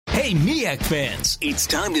Hey, MEAC fans, it's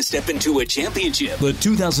time to step into a championship. The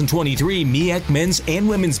 2023 MEAC Men's and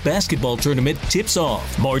Women's Basketball Tournament tips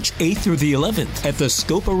off March 8th through the 11th at the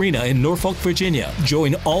Scope Arena in Norfolk, Virginia.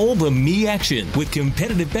 Join all the MEAC action with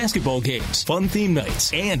competitive basketball games, fun theme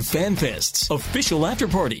nights, and fan fests, official after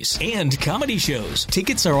parties, and comedy shows.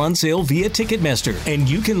 Tickets are on sale via Ticketmaster, and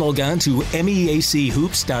you can log on to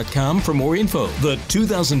meachoops.com for more info. The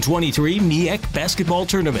 2023 MEAC Basketball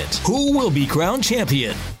Tournament. Who will be crowned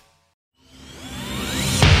champion?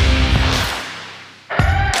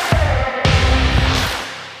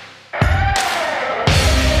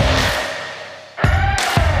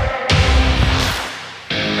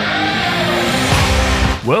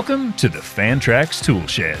 Welcome to the Fantrax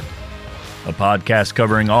Toolshed, a podcast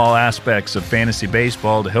covering all aspects of fantasy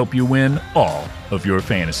baseball to help you win all of your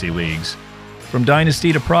fantasy leagues. From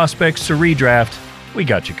dynasty to prospects to redraft, we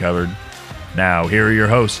got you covered. Now, here are your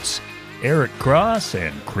hosts, Eric Cross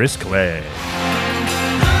and Chris Clay.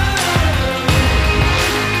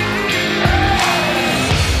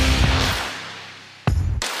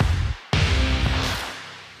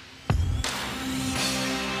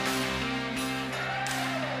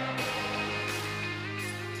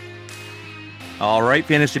 All right,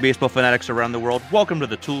 fantasy baseball fanatics around the world, welcome to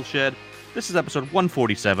the Toolshed. This is episode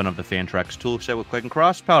 147 of the Fantrax Toolshed with Clay and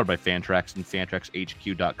Cross, powered by Fantrax and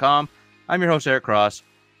FantraxHQ.com. I'm your host, Eric Cross.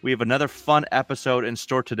 We have another fun episode in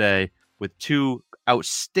store today with two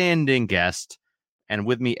outstanding guests. And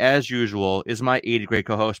with me, as usual, is my 80 grade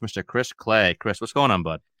co-host, Mr. Chris Clay. Chris, what's going on,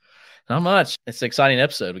 bud? Not much. It's an exciting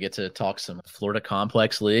episode. We get to talk some Florida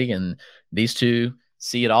Complex League, and these two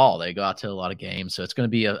see it all. They go out to a lot of games, so it's going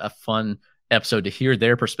to be a fun episode to hear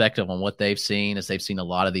their perspective on what they've seen, as they've seen a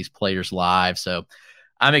lot of these players live. So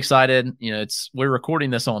I'm excited. You know, we're recording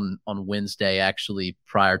this on Wednesday, actually,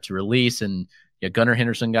 prior to release, and Gunnar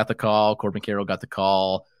Henderson got the call, Corbin Carroll got the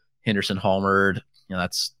call, Henderson homered.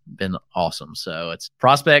 That's been awesome. So it's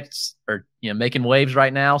prospects are making waves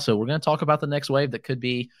right now. So we're going to talk about the next wave that could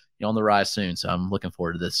be on the rise soon. So I'm looking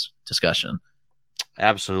forward to this discussion.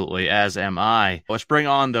 Absolutely, as am I. Let's bring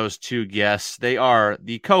on those two guests. They are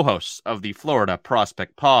the co-hosts of the Florida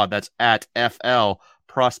Prospect Pod. That's at FL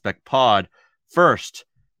Prospect Pod. First,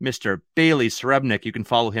 Mr. Bailey Srebnick. You can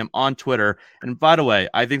follow him on Twitter. And by the way,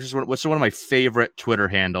 I think this is one of my favorite Twitter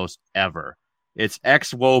handles ever. It's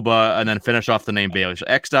XWOBA and then finish off the name Bailey. So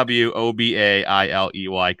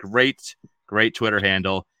XWOBAILEY. Great Twitter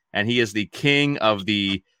handle. And he is the king of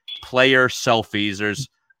the player selfies.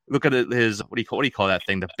 Look at his, what do you call that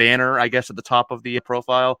thing? The banner, I guess, at the top of the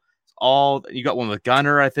profile. You got one with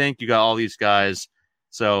Gunnar, I think. You got all these guys.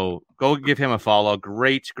 So go give him a follow.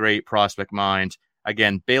 Great prospect mind.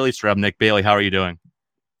 Again, Bailey Srebnick. Bailey, how are you doing?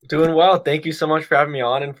 Doing well. Thank you so much for having me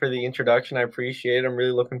on and for the introduction. I appreciate it. I'm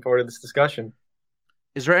really looking forward to this discussion.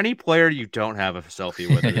 Is there any player you don't have a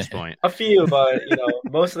selfie with at this point? A few, but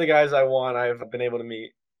most of the guys I want, I've been able to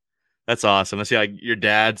meet. That's awesome. I see your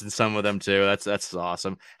dad's and some of them too. That's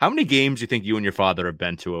awesome. How many games do you think you and your father have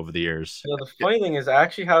been to over the years? The funny thing is, I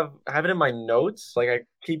actually have it in my notes. Like, I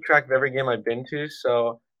keep track of every game I've been to.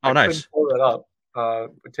 So I nice. couldn't pull it up.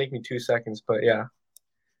 It would take me 2 seconds, but yeah.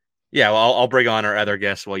 Yeah, well, I'll bring on our other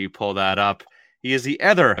guest while you pull that up. He is the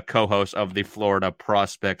other co-host of the Florida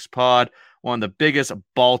Prospects Pod, one of the biggest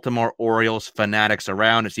Baltimore Orioles fanatics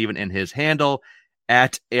around. It's even in his handle,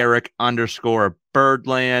 at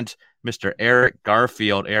Eric_Birdland. Mr. Eric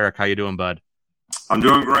Garfield. Eric, how you doing, bud? I'm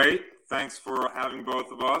doing great. Thanks for having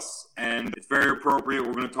both of us. And it's very appropriate.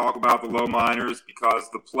 We're going to talk about the low minors because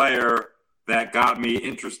the player that got me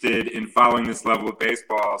interested in following this level of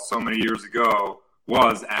baseball so many years ago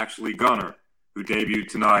was actually Gunnar, who debuted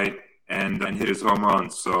tonight and hit his home run.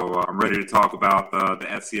 So I'm ready to talk about the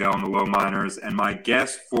FCL and the low minors. And my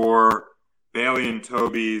guess for Bailey and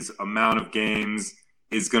Toby's amount of games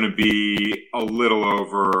is going to be a little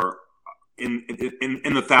over in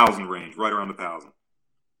the 1,000 range, right around 1,000.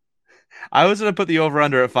 I was going to put the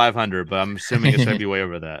over-under at 500, but I'm assuming it's going to be way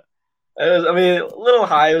over that. It was, a little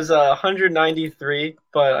high. It was 193,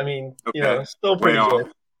 but still pretty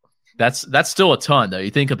good. That's still a ton, though. You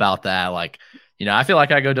think about that, I feel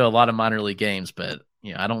like I go to a lot of minor league games, but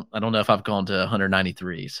I don't know if I've gone to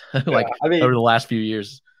 193s over the last few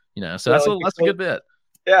years. So that's a good bit.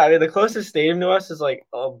 Yeah, the closest stadium to us is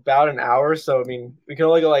about an hour. So we can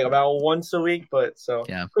only go about once a week, but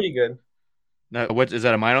pretty good. Now, what is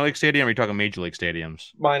that? A minor league stadium? Or are you talking major league stadiums?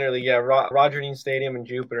 Minor league, yeah. Roger Dean Stadium in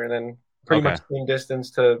Jupiter, and then pretty much same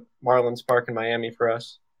distance to Marlins Park in Miami for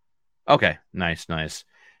us. Okay, nice.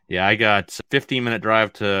 Yeah, I got a 15-minute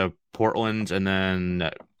drive to Portland and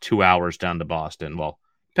then 2 hours down to Boston. Well,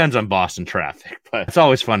 Depends on Boston traffic, but it's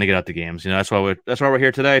always fun to get out the games. That's why we're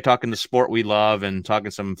here today, talking the sport we love and talking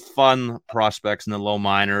some fun prospects in the low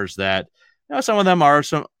minors that, some of them are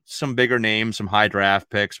some bigger names, some high draft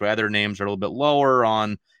picks, but other names are a little bit lower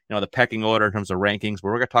on, the pecking order in terms of rankings, but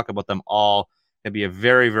we're going to talk about them all. It'll be a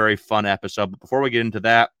very, very fun episode. But before we get into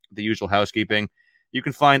that, the usual housekeeping, you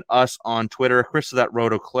can find us on Twitter. Chris is at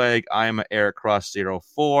Roto Clegg. I am at Eric Cross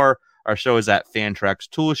 04. Our show is at Fantrax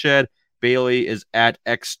Toolshed. Bailey is at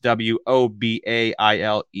XWOBAILEY,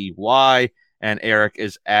 and Eric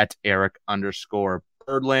is at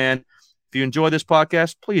Eric_Birdland. If you enjoy this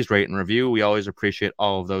podcast, please rate and review. We always appreciate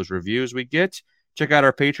all of those reviews we get. Check out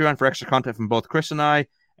our Patreon for extra content from both Chris and I.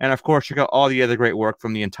 And, of course, check out all the other great work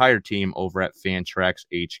from the entire team over at Fantrax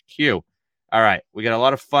HQ. All right, we got a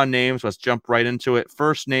lot of fun names. Let's jump right into it.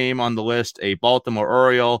 First name on the list, a Baltimore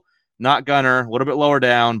Oriole, not Gunner, a little bit lower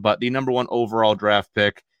down, but the number 1 overall draft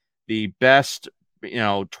pick. The best,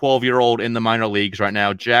 12-year-old in the minor leagues right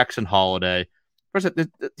now, Jackson Holliday. First,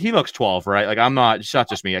 he looks 12, right? Like, it's not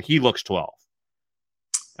just me. He looks 12.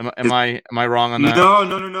 Am I wrong on that?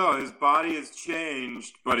 No. His body has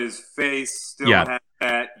changed, but his face still has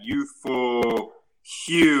that youthful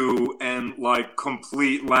hue and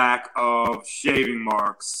complete lack of shaving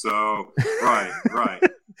marks. So, right.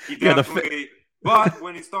 He definitely. But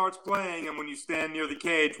when he starts playing and when you stand near the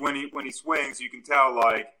cage, when he swings, you can tell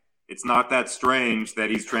it's not that strange that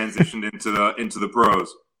he's transitioned into the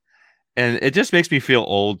pros. And it just makes me feel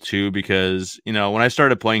old too, because, when I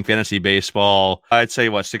started playing fantasy baseball, I'd say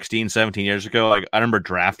 16, 17 years ago, I remember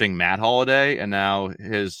drafting Matt Holliday, and now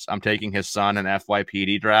I'm taking his son in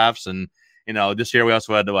FYPD drafts. And, this year we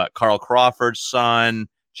also had Carl Crawford's son,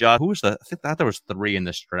 who was I thought there was 3 in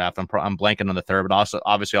this draft. I'm blanking on the third, but also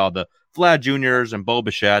obviously all the Vlad Juniors and Bo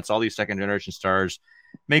Bichette's, all these second generation stars.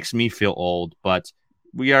 Makes me feel old, but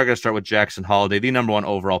we are going to start with Jackson Holliday, the number 1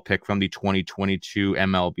 overall pick from the 2022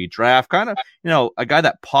 MLB draft. Kind of, a guy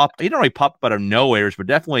that popped. He didn't really pop out of nowhere, but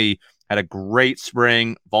definitely had a great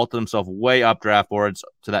spring, vaulted himself way up draft boards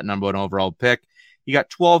to that number 1 overall pick. He got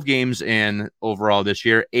 12 games in overall this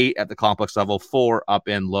year, 8 at the complex level, 4 up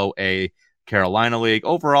in low A Carolina League.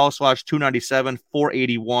 Overall, slash 297,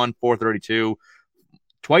 481, 432,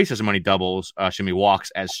 twice as many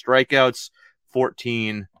walks as strikeouts,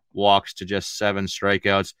 14 walks to just 7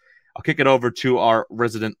 strikeouts. I'll kick it over to our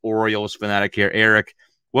resident Orioles fanatic here, Eric.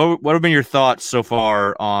 What have been your thoughts so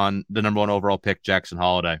far on the number 1 overall pick, Jackson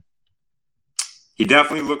Holliday? He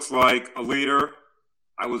definitely looks like a leader.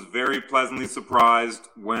 I was very pleasantly surprised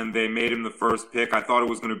when they made him the first pick. I thought it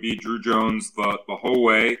was going to be Drew Jones the whole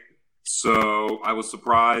way. So I was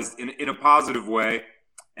surprised in a positive way.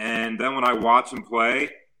 And then when I watch him play,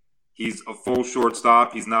 he's a full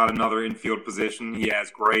shortstop. He's not another infield position. He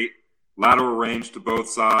has great lateral range to both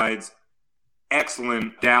sides,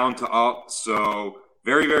 excellent down to up. So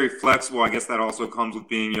very, very flexible. I guess that also comes with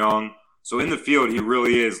being young. So in the field, he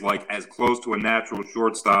really is as close to a natural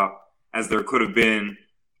shortstop as there could have been.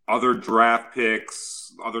 Other draft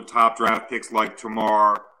picks, other top draft picks like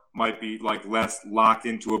Tamar might be less locked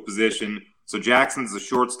into a position. So Jackson's a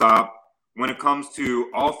shortstop. When it comes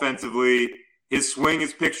to offensively, his swing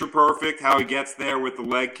is picture perfect. How he gets there with the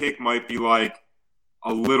leg kick might be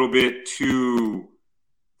a little bit too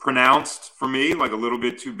pronounced for me, a little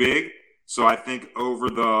bit too big. So I think over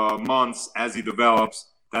the months as he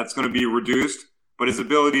develops, that's going to be reduced. But his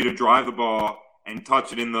ability to drive the ball and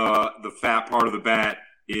touch it in the fat part of the bat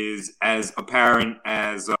is as apparent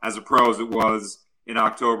as a pro as it was in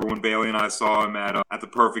October when Bailey and I saw him at the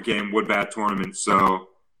Perfect Game Wood Bat Tournament. So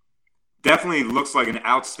definitely looks like an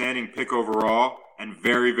outstanding pick overall and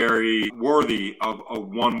very, very worthy of a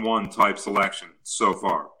 1-1 type selection so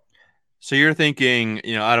far. So you're thinking,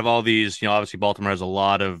 out of all these, obviously Baltimore has a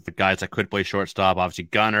lot of guys that could play shortstop. Obviously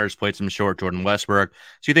Gunners played some short, Jordan Westbrook.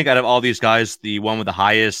 So you think out of all these guys, the one with the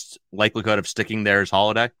highest likelihood of sticking there is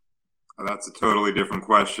Holliday? That's a totally different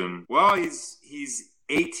question. Well, he's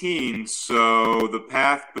 18, so the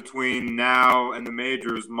path between now and the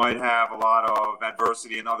majors might have a lot of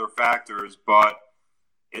adversity and other factors, but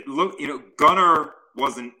Gunner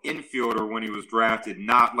was an infielder when he was drafted,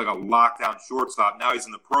 not like a lockdown shortstop. Now he's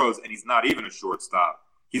in the pros, and he's not even a shortstop.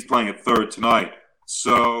 He's playing at third tonight.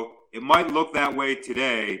 So it might look that way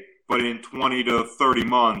today, but in 20 to 30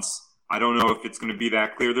 months, I don't know if it's going to be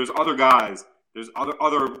that clear. There's other guys. There's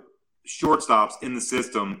other shortstops in the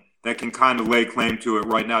system that can kind of lay claim to it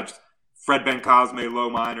right now. Just Fred Bencosme, low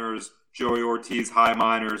minors, Joey Ortiz, high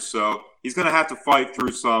minors. So he's going to have to fight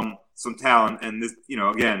through some talent. And this,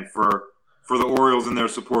 again, for the Orioles and their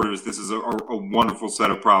supporters, this is a wonderful set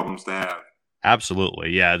of problems to have. Absolutely.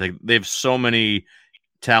 Yeah. They have so many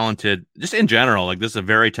talented, just in general. Like, this is a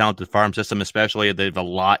very talented farm system, especially they have a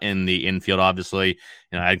lot in the infield, obviously.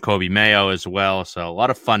 I had Kobe Mayo as well. So a lot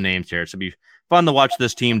of fun names here. It's going to be fun to watch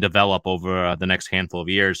this team develop over the next handful of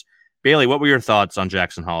years. Bailey, what were your thoughts on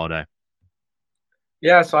Jackson Holliday?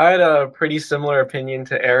 Yeah, so I had a pretty similar opinion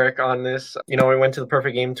to Eric on this. We went to the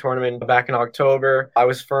Perfect Game tournament back in October. I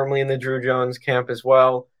was firmly in the Drew Jones camp as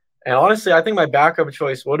well. And honestly, I think my backup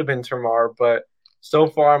choice would have been Termarr, but so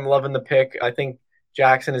far I'm loving the pick. I think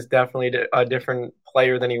Jackson is definitely a different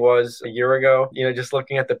player than he was a year ago. Just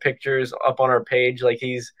looking at the pictures up on our page, like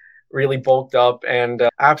he's really bulked up and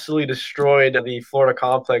absolutely destroyed the Florida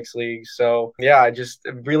Complex League. So yeah, just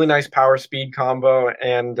a really nice power speed combo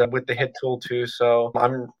and with the hit tool too. So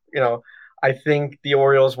I think the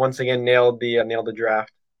Orioles once again nailed the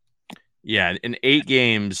draft. Yeah, in 8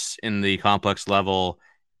 games in the complex level,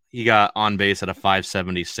 he got on base at a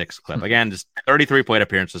 576 clip. Again, just 33 plate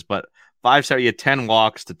appearances, but 570, he had 10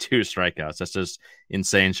 walks to 2 strikeouts. That's just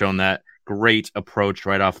insane, showing that great approach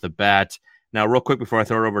right off the bat. Now, real quick before I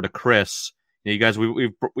throw it over to Chris, you guys,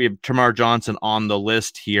 we have Termarr Johnson on the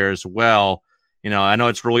list here as well. I know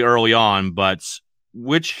it's really early on, but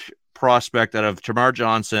which prospect out of Termarr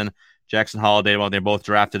Johnson, Jackson Holliday, well, they're both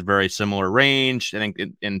drafted very similar range. I think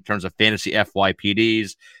in terms of fantasy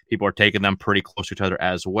FYPDs, people are taking them pretty close to each other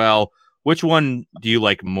as well. Which one do you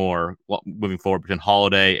like more moving forward between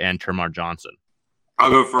Holliday and Termarr Johnson?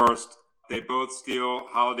 I'll go first. They both steal.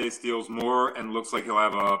 Holliday steals more and looks like he'll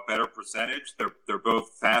have a better percentage. They're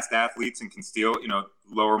both fast athletes and can steal,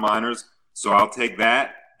 lower minors. So I'll take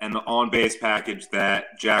that and the on-base package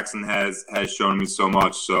that Jackson has shown me so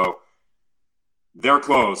much. So they're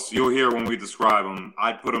close. You'll hear when we describe them.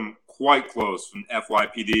 I'd put them quite close from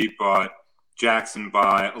FYPD, but Jackson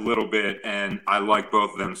by a little bit, and I like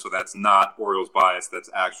both of them. So that's not Orioles bias. That's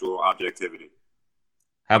actual objectivity.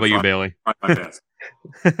 How about you, Bailey? My best.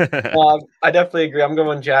 I definitely agree. I'm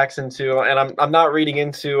going Jackson too, and I'm not reading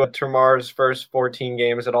into Termarr's first 14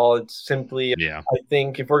 games at all. It's simply, I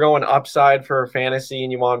think if we're going upside for fantasy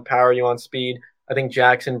and you want power, you want speed, I think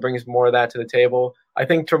Jackson brings more of that to the table. I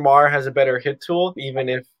think Termarr has a better hit tool, even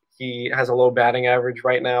if he has a low batting average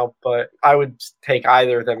right now. But I would take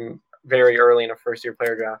either of them very early in a first-year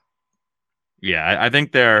player draft. Yeah, I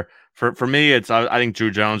think they're. For me, I think Drew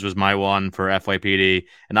Jones was my one for FYPD,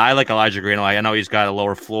 and I like Elijah Green. I know he's got a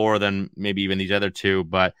lower floor than maybe even these other two,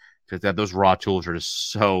 but those raw tools are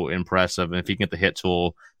just so impressive. And if he can get the hit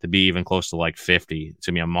tool to be even close to like 50, it's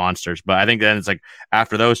gonna be a monster. But I think then it's like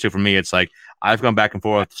after those two, for me, it's like I've gone back and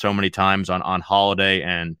forth so many times on Holliday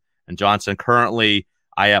and Johnson. Currently,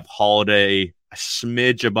 I have Holliday a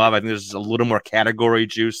smidge above. I think there's a little more category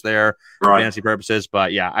juice there for fantasy purposes.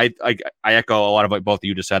 But yeah, I echo a lot of what both of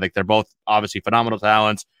you just said. Like, they're both obviously phenomenal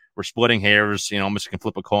talents. We're splitting hairs, almost can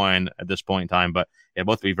flip a coin at this point in time. But yeah,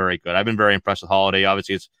 both be very good. I've been very impressed with Holliday.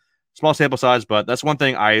 Obviously, it's small sample size, but that's one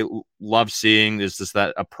thing I love seeing is just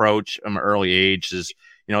that approach from an early age is,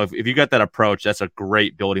 if you got that approach, that's a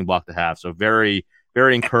great building block to have. So very,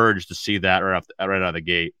 very encouraged to see that right out of the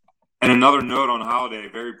gate. And another note on Holliday,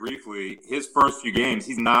 very briefly, his first few games,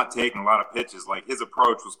 he's not taking a lot of pitches. Like, his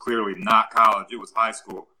approach was clearly not college. It was high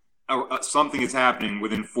school. Something is happening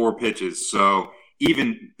within 4 pitches. So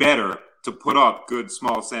even better to put up good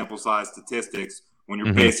small sample size statistics when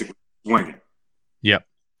you're basically swinging. Yep.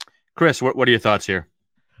 Chris, what are your thoughts here?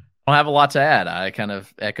 I don't have a lot to add. I kind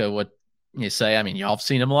of echo what you say. I mean, y'all have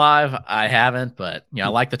seen him live. I haven't, but I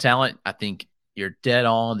like the talent. I think you're dead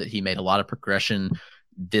on that he made a lot of progression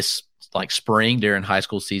this spring during high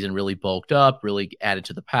school season, really bulked up, really added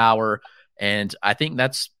to the power. And I think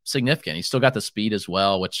that's significant. He's still got the speed as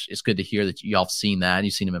well, which is good to hear that y'all have seen that.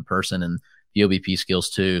 You've seen him in person and the OBP skills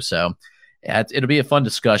too. So it'll be a fun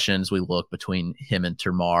discussion as we look between him and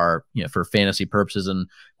Termarr, for fantasy purposes and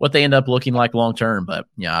what they end up looking like long-term. But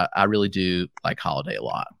I really do like Holliday a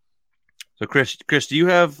lot. So, Chris, do you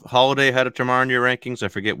have Holliday ahead of Termarr in your rankings? I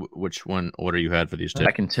forget which one order you had for these two.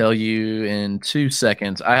 I can tell you in 2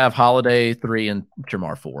 seconds. I have Holliday 3 and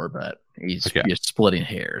Termarr 4, but you're splitting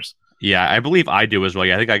hairs. Yeah, I believe I do as well.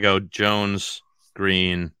 Yeah, I think I go Jones,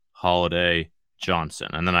 Green, Holliday, Johnson.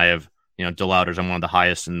 And then I have, DeLauder's. I'm one of the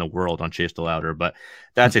highest in the world on Chase DeLauder, but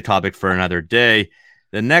that's a topic for another day.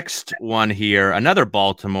 The next one here, another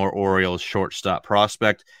Baltimore Orioles shortstop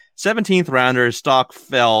prospect. 17th rounder, his stock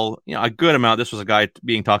fell, a good amount. This was a guy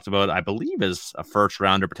being talked about, I believe, as a first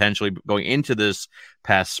rounder, potentially going into this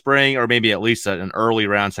past spring, or maybe at least an early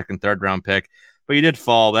round, second, third round pick. But he did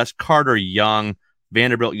fall. That's Carter Young,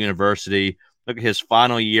 Vanderbilt University. Look at his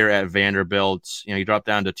final year at Vanderbilt. He dropped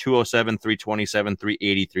down to 207, 327,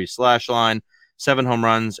 383 slash line, 7 home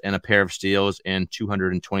runs and a pair of steals in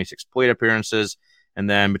 226 plate appearances. And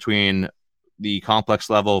then between the complex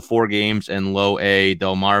level, 4 games, and low A,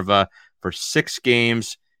 Delmarva for 6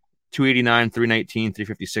 games, 289, 319,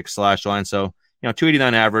 356 slash line. So,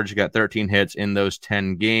 289 average, got 13 hits in those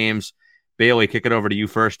 10 games. Bailey, kick it over to you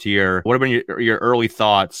first here. What have been your early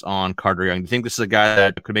thoughts on Carter Young? Do you think this is a guy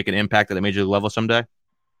that could make an impact at the major league level someday?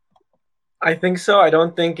 I think so. I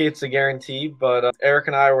don't think it's a guarantee, but Eric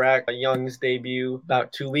and I were at Young's debut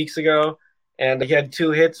about 2 weeks ago, and he had 2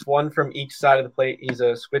 hits, one from each side of the plate. He's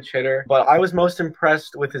a switch hitter. But I was most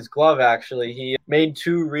impressed with his glove, actually. He made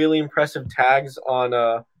 2 really impressive tags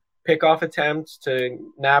on pickoff attempts to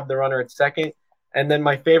nab the runner at second. And then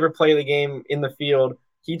my favorite play of the game in the field,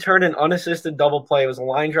 he turned an unassisted double play. It was a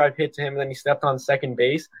line drive hit to him, and then he stepped on second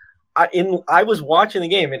base. I was watching the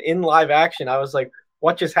game, and in live action, I was like,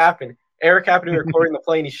 what just happened? Eric happened to be recording the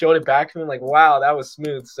play, and he showed it back to me. Like, wow, that was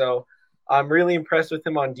smooth. So I'm really impressed with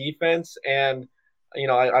him on defense. And,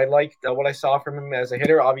 I liked what I saw from him as a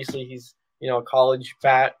hitter. Obviously, he's, a college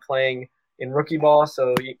bat playing in rookie ball.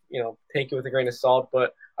 So, take it with a grain of salt.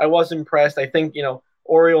 But I was impressed. I think,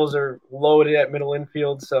 Orioles are loaded at middle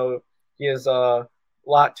infield. So he has a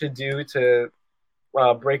lot to do to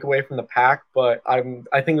break away from the pack. But I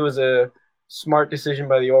think it was a smart decision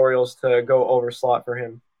by the Orioles to go over slot for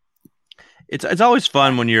him. It's always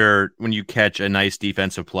fun when you catch a nice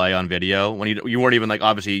defensive play on video when you weren't even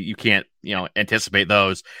obviously you can't anticipate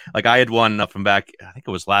those. Like I had one from back, I think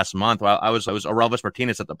it was last month. I was Orelvis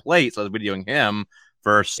Martinez at the plate, so I was videoing him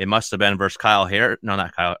versus Kyle Hare. No,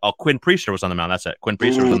 not Kyle. Oh, Quinn Priester was on the mound. That's it. Quinn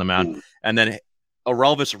Priester was on the mound, and then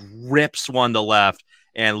Orelvis rips one to left,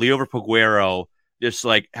 and Liover Peguero just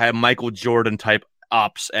had Michael Jordan type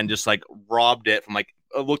ups and just robbed it from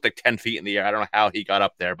it looked like 10 feet in the air. I don't know how he got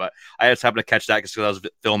up there, but I just happened to catch that because I was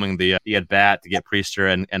filming the at-bat to get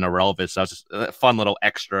Priester and Orelvis. So it's just a fun little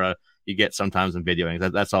extra you get sometimes in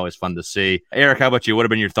videoing. That's always fun to see. Eric, how about you? What have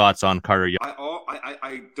been your thoughts on Carter Young?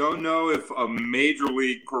 I don't know if a major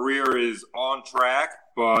league career is on track,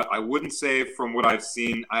 but I wouldn't say from what I've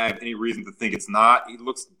seen I have any reason to think it's not. He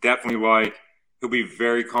looks definitely like he'll be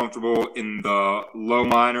very comfortable in the low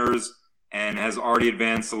minors and has already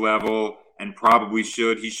advanced the level. And probably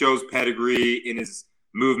should. He shows pedigree in his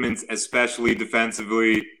movements, especially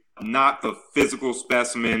defensively. Not the physical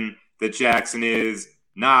specimen that Jackson is,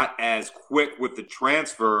 not as quick with the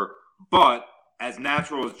transfer, but as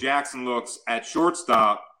natural as Jackson looks at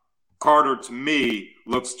shortstop, Carter, to me,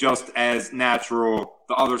 looks just as natural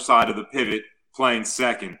the other side of the pivot playing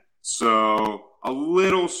second. So a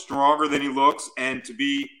little stronger than he looks. And to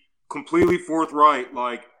be completely forthright,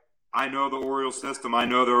 I know the Orioles system. I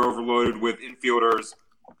know they're overloaded with infielders.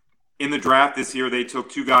 In the draft this year, they took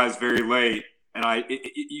 2 guys very late, and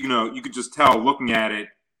you could just tell looking at it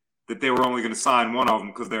that they were only going to sign one of them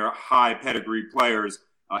because they're high pedigree players.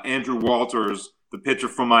 Andrew Walters, the pitcher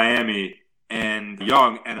from Miami, and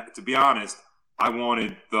Young. And to be honest, I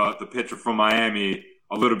wanted the pitcher from Miami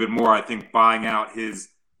a little bit more. I think buying out his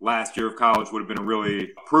last year of college would have been a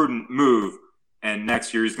really prudent move. And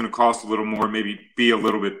next year he's going to cost a little more, maybe be a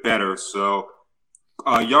little bit better. So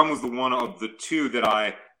Young was the one of the 2 that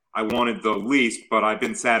I wanted the least, but I've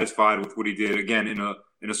been satisfied with what he did, again, in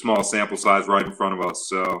a small sample size right in front of us.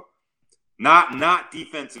 So not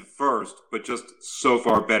defensive first, but just so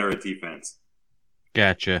far better at defense.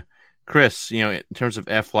 Gotcha. Chris, in terms of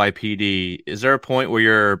FYPD, is there a point where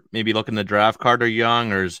you're maybe looking to draft Carter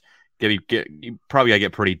Young, or you probably got to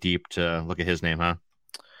get pretty deep to look at his name, huh?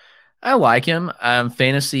 I like him.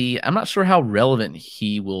 Fantasy, I'm not sure how relevant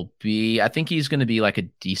he will be. I think he's going to be a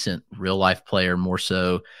decent real-life player more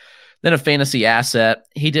so than a fantasy asset.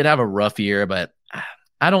 He did have a rough year, but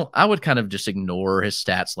I would kind of just ignore his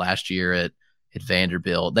stats last year at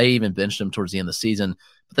Vanderbilt. They even benched him towards the end of the season.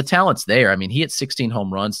 But the talent's there. I mean, he hit 16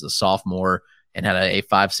 home runs as a sophomore and had a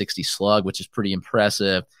 560 slug, which is pretty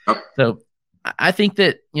impressive. So I think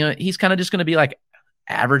that, he's kind of just going to be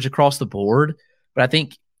average across the board. But I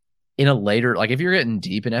think in a later, if you're getting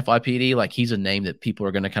deep in FYPD, he's a name that people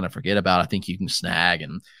are going to kind of forget about. I think you can snag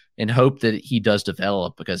and hope that he does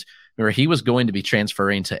develop, because remember, he was going to be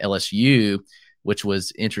transferring to LSU, which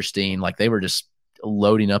was interesting. They were just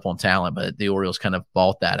loading up on talent, but the Orioles kind of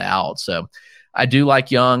bought that out. So I do like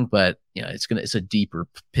Young, but it's a deeper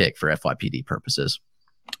pick for FYPD purposes.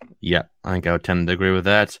 Yeah, I think I would tend to agree with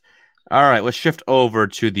that. All right, let's shift over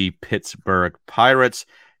to the Pittsburgh Pirates.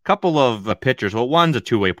 Couple of pitchers. Well, one's a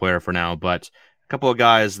 2-way player for now, but a couple of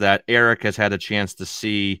guys that Eric has had a chance to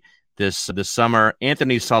see this summer.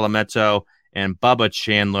 Anthony Solometo and Bubba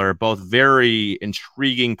Chandler, both very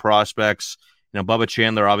intriguing prospects. Bubba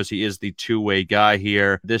Chandler obviously is the 2-way guy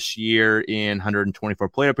here this year in 124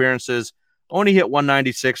 plate appearances, Only hit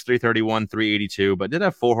 196, 331, 382, but did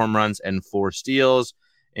have 4 home runs and 4 steals.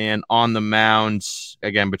 And on the mound,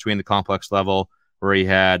 again, between the complex level, where he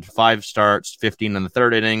had 5 starts, 15 in the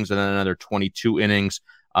 3rd innings, and then another 22 innings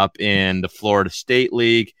up in the Florida State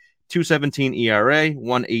League. 2.17 ERA,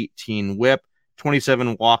 1.18 WHIP,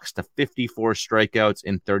 27 walks to 54 strikeouts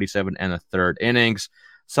in 37 and a 3rd innings.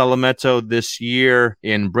 Solometo this year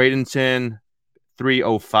in Bradenton,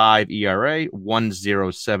 3.05 ERA,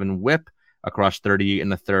 1.07 WHIP across 30 in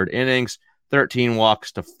the 3rd innings, 13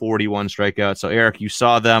 walks to 41 strikeouts. So, Eric, you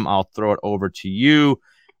saw them. I'll throw it over to you.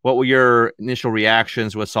 What were your initial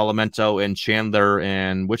reactions with Solometo and Chandler,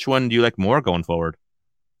 and which one do you like more going forward?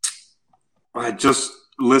 Just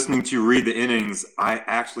listening to you read the innings, I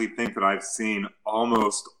actually think that I've seen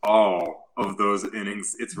almost all of those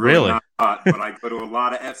innings. It's really not a lot, but I go to a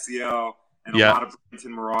lot of FCL and a lot of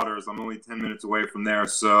Bradenton Marauders. I'm only 10 minutes away from there.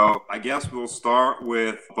 So I guess we'll start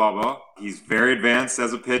with Bubba. He's very advanced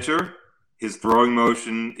as a pitcher. His throwing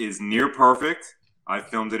motion is near perfect. I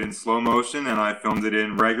filmed it in slow motion and I filmed it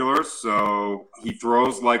in regular. So he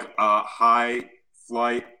throws like a high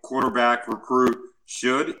flight quarterback recruit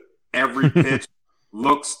should. Every pitch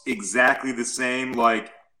looks exactly the same,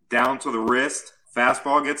 like down to the wrist.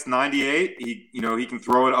 Fastball gets 98. He can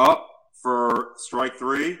throw it up for strike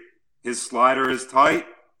 3. His slider is tight.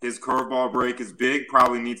 His curveball break is big.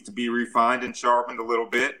 Probably needs to be refined and sharpened a little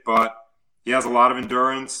bit, but he has a lot of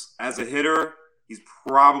endurance. As a hitter, he's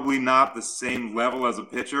probably not the same level as a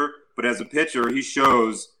pitcher, but as a pitcher, he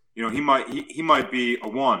shows, he might be a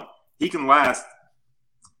 1. He can last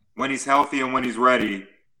when he's healthy and when he's ready.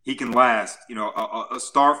 He can last. A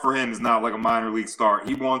start for him is not like a minor league start.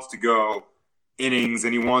 He wants to go innings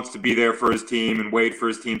and he wants to be there for his team and wait for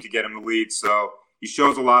his team to get him the lead. So he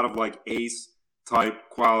shows a lot of like ace type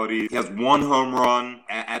quality. He has 1 home run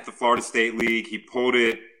at the Florida State League. He pulled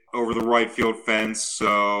it over the right field fence.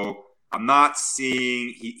 So I'm not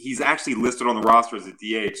seeing he's actually listed on the roster as a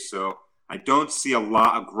DH. So I don't see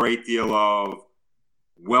a great deal of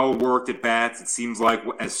well-worked at bats. It seems like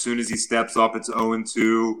as soon as he steps up, it's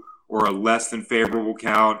 0-2 or a less than favorable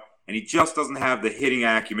count. And he just doesn't have the hitting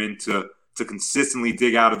acumen to consistently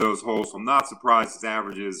dig out of those holes. So I'm not surprised his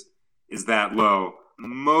average is that low.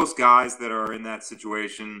 Most guys that are in that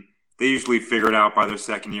situation, they usually figure it out by their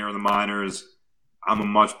second year in the minors. I'm a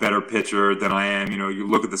much better pitcher than I am. You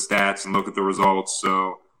look at the stats and look at the results.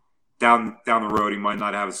 So down the road, he might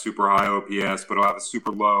not have a super high OPS, but he'll have a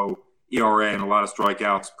super low ERA and a lot of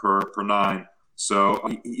strikeouts per 9. So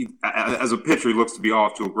as a pitcher, he looks to be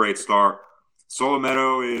off to a great start.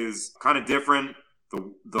 Solometo is kind of different.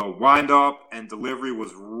 The windup and delivery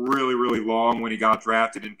was really, really long when he got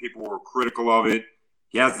drafted, and people were critical of it.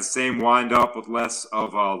 He has the same windup with less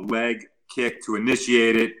of a leg kick to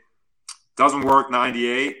initiate it. Doesn't work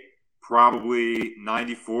 98, probably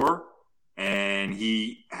 94. And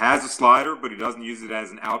he has a slider, but he doesn't use it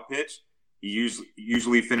as an out pitch. He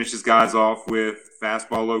usually finishes guys off with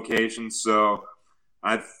fastball locations. So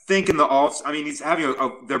I think in the he's having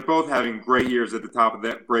they're both having great years at the top of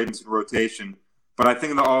that Bradenton rotation. But I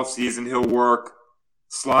think in the offseason, he'll work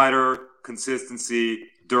slider, consistency,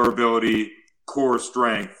 durability, core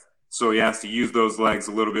strength. So he has to use those legs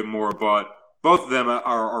a little bit more. But both of them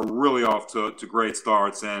are really off to great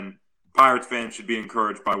starts. And Pirates fans should be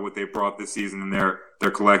encouraged by what they brought this season in their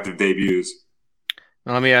collective debuts.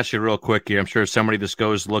 Now, let me ask you real quick here. I'm sure somebody just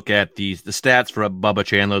goes look at the stats for Bubba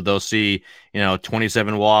Chandler. They'll see,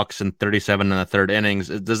 27 walks and 37 in the 3rd innings.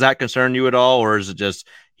 Does that concern you at all, or is it just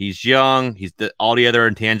he's young? All the other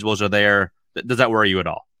intangibles are there. Does that worry you at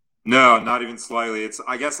all? No, not even slightly.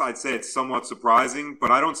 I guess I'd say it's somewhat surprising, but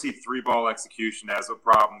I don't see 3-ball execution as a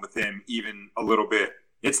problem with him even a little bit.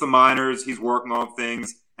 It's the minors. He's working on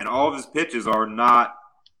things, and all of his pitches are not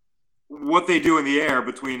what they do in the air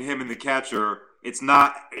between him and the catcher. It's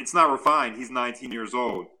not refined. He's 19 years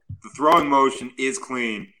old. The throwing motion is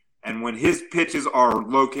clean, and when his pitches are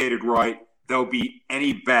located right, they'll beat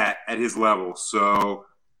any bat at his level. So,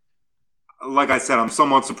 like I said, I'm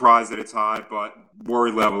somewhat surprised that it's high, but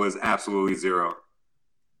worry level is absolutely 0.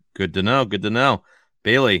 Good to know. Good to know.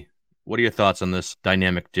 Bailey, what are your thoughts on this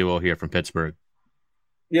dynamic duo here from Pittsburgh?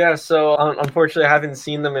 Yeah, so unfortunately, I haven't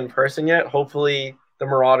seen them in person yet. Hopefully, the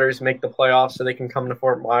Marauders make the playoffs so they can come to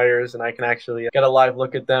Fort Myers and I can actually get a live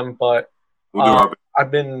look at them. But I've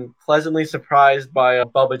been pleasantly surprised by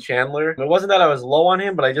Bubba Chandler. It wasn't that I was low on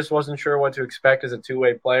him, but I just wasn't sure what to expect as a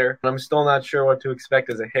two-way player. I'm still not sure what to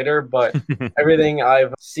expect as a hitter, but everything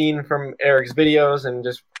I've seen from Eric's videos and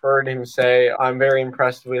just heard him say, I'm very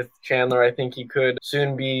impressed with Chandler. I think he could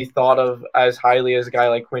soon be thought of as highly as a guy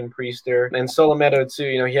like Quinn Priester. And Solometo,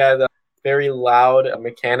 too. He had very loud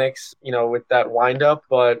mechanics, with that windup,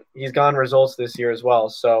 but he's gotten results this year as well.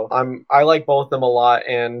 So I like both of them a lot,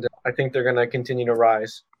 and I think they're going to continue to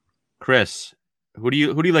rise. Chris, who do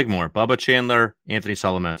you like more, Bubba Chandler, Anthony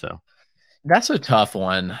Solometo? That's a tough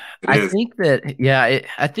one. I think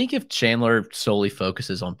if Chandler solely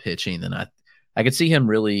focuses on pitching, then I could see him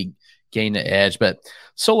really gain the edge. But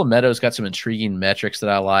Solometo's got some intriguing metrics that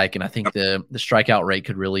I like, and I think the strikeout rate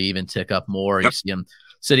could really even tick up more. You see him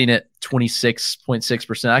sitting at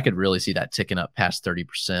 26.6%. I could really see that ticking up past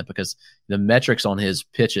 30% because the metrics on his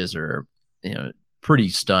pitches are, pretty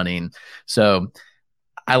stunning. So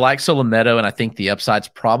I like Solometo, and I think the upside's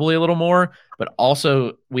probably a little more. But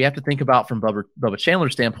also, we have to think about from Bubba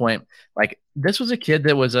Chandler's standpoint, like this was a kid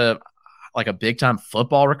that was a big-time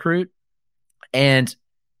football recruit. And,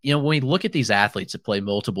 when we look at these athletes that play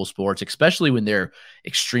multiple sports, especially when they're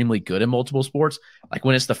extremely good at multiple sports, like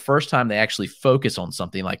when it's the first time they actually focus on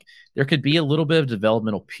something, like there could be a little bit of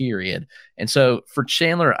developmental period. And so for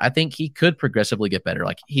Chandler, I think he could progressively get better.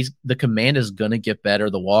 Like the command is going to get better.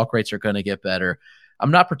 The walk rates are going to get better. I'm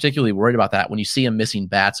not particularly worried about that when you see him missing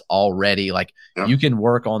bats already. Like you can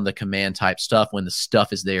work on the command type stuff when the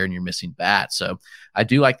stuff is there and you're missing bats. So I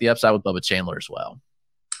do like the upside with Bubba Chandler as well.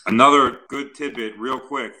 Another good tidbit real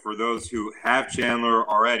quick for those who have Chandler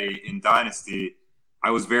already in Dynasty. I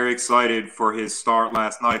was very excited for his start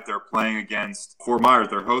last night. They're playing against Fort Myers.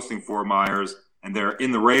 They're hosting Fort Myers, and they're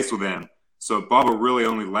in the race with him. So Bubba really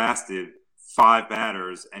only lasted 5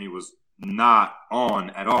 batters, and he was not on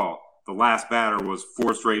at all. The last batter was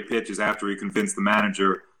 4 straight pitches after he convinced the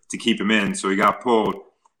manager to keep him in, so he got pulled.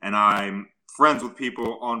 And I'm friends with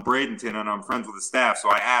people on Bradenton, and I'm friends with the staff, so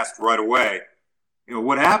I asked right away,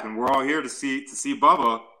 what happened? We're all here to see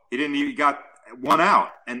Bubba. He got 1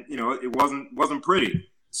 out, and it wasn't pretty.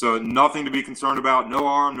 So nothing to be concerned about. No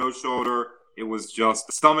arm, no shoulder. It was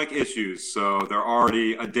just stomach issues. So they're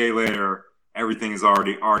already a day later. Everything is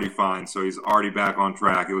already fine. So he's already back on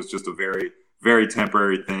track. It was just a very, very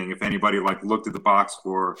temporary thing. If anybody looked at the box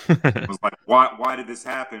score, it was like, why did this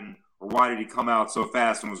happen, or why did he come out so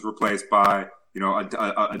fast and was replaced by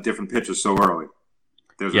a different pitcher so early?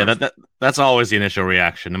 That's always the initial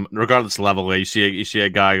reaction, regardless of level. You see a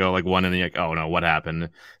guy go 1 and you're like, oh no, what happened? Is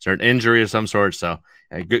there an injury of some sort? So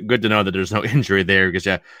good to know that there's no injury there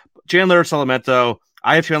because Chandler, Solometo.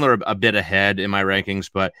 I have Chandler a bit ahead in my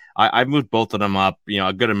rankings, but I've moved both of them up,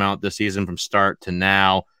 a good amount this season from start to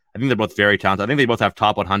now. I think they're both very talented. I think they both have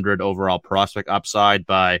top 100 overall prospect upside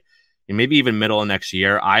by maybe even middle of next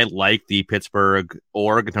year. I like the Pittsburgh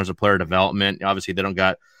org in terms of player development. Obviously, they don't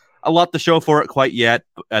got a lot to show for it quite yet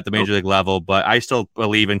at the major league level, but I still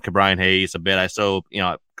believe in Ke'Bryan Hayes a bit. I still,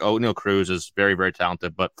 O'Neal Cruz is very, very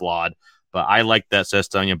talented, but flawed. But I like that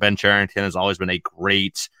system. Ben Cherington has always been a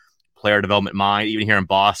great player development mind. Even here in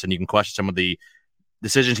Boston, you can question some of the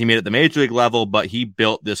decisions he made at the major league level, but he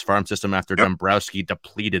built this farm system after Dombrowski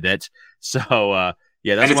depleted it. So,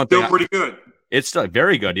 that's one thing. It's still pretty good. It's still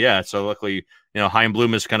very good, yeah. So luckily, Chaim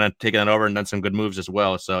Bloom has kind of taken that over and done some good moves as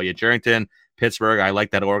well. So, Cherington, Pittsburgh, I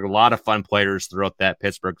like that org. A lot of fun players throughout that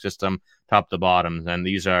Pittsburgh system, top to bottom. And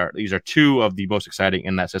these are 2 of the most exciting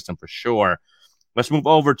in that system for sure. Let's move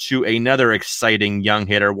over to another exciting young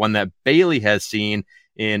hitter, one that Bailey has seen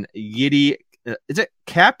in Yiddy. Is it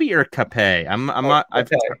Cappy or Capay? I'm not.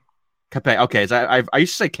 Capay. Okay, so I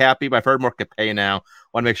used to say Cappy, but I've heard more Capay now. I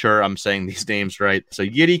want to make sure I'm saying these names right. So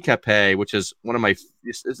Yiddy Capay, which is one of my.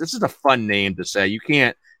 This is a fun name to say. You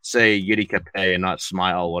can't say Yiddy Capay and not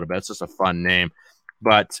smile a little bit. It's just a fun name.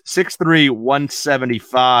 But 6'3",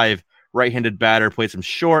 175, right-handed batter, played some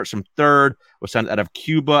short, some third, was sent out of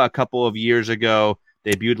Cuba a couple of years ago,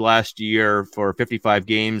 debuted last year for 55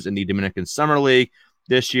 games in the Dominican Summer League.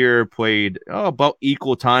 This year played about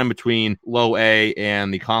equal time between low A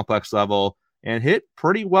and the complex level and hit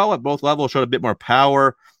pretty well at both levels, showed a bit more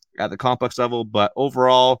power at the complex level, but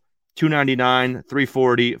overall 299,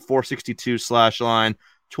 340, 462 slash line,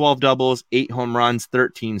 12 doubles, 8 home runs,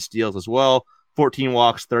 13 steals as well, 14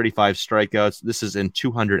 walks, 35 strikeouts. This is in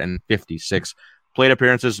 256 plate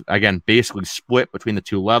appearances. Again, basically split between the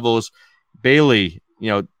 2 levels. Bailey,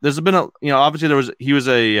 there's been obviously he was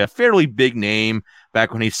a fairly big name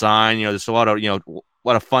back when he signed. There's a lot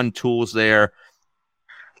of fun tools there.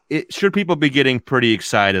 Should people be getting pretty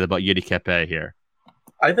excited about Yiddy Capay here?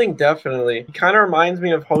 I think definitely. He kind of reminds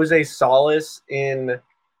me of Jose Salas in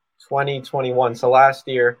 2021, so last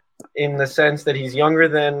year, in the sense that he's younger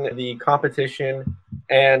than the competition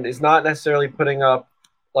and is not necessarily putting up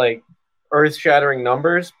earth-shattering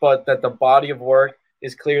numbers, but that the body of work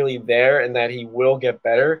is clearly there and that he will get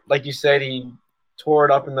better. Like you said, he tore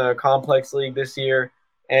it up in the complex league this year,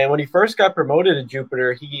 and when he first got promoted to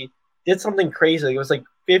Jupiter, he did something crazy. It was like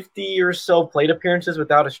 50 or so plate appearances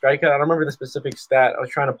without a strikeout. I don't remember the specific stat. I was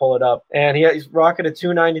trying to pull it up. And he's rocking a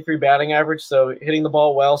 293 batting average, so hitting the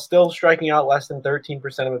ball well, still striking out less than 13%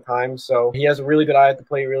 of the time. So he has a really good eye at the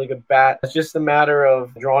plate, really good bat. It's just a matter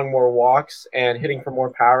of drawing more walks and hitting for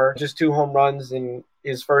more power. Just 2 home runs in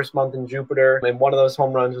his first month in Jupiter, and one of those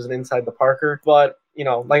home runs was an inside the Parker. But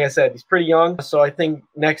like I said, he's pretty young, so I think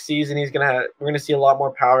next season we're gonna see a lot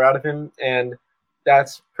more power out of him, and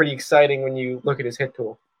that's pretty exciting when you look at his hit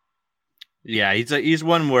tool. Yeah, he's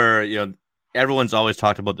one where everyone's always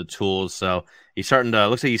talked about the tools, so looks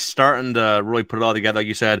like he's starting to really put it all together. Like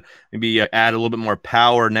you said, maybe add a little bit more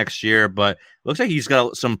power next year, but it looks like he's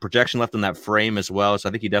got some projection left in that frame as well. So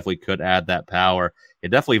I think he definitely could add that power.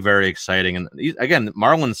 It's definitely very exciting, and again,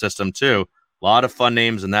 Marlins system too. A lot of fun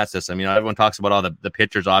names in that system. Everyone talks about all the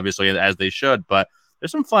pitchers, obviously, as they should, but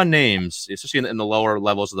there's some fun names, especially in the lower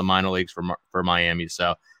levels of the minor leagues for Miami.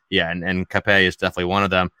 So yeah, and Capay is definitely one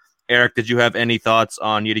of them. Eric, did you have any thoughts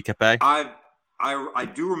on Yudi Capay? I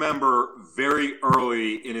do remember very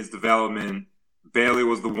early in his development, Bailey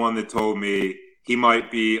was the one that told me he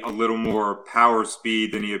might be a little more power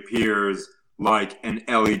speed than he appears, like an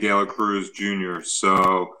Ellie De La Cruz Jr.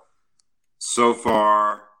 So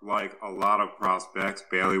far, like a lot of prospects,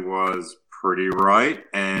 Bailey was pretty right,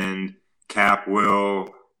 and Cap will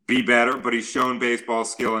be better, but he's shown baseball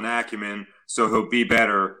skill and acumen, so he'll be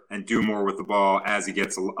better and do more with the ball as he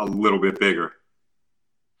gets a little bit bigger.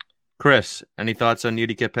 Chris, any thoughts on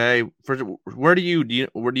Yudi Capay? First, where do you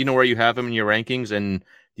know where you have him in your rankings, and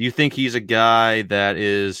do you think he's a guy that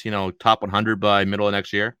is top 100 by middle of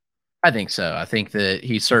next year? I think so. I think that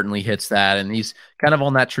he certainly hits that, and he's kind of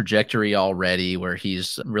on that trajectory already where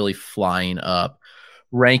he's really flying up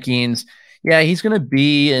rankings. Yeah, he's going to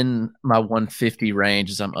be in my 150 range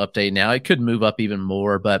as I'm updating now. It could move up even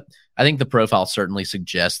more, but I think the profile certainly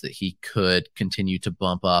suggests that he could continue to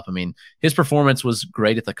bump up. I mean, his performance was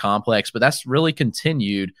great at the complex, but that's really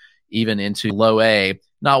continued even into low A.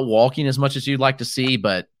 Not walking as much as you'd like to see,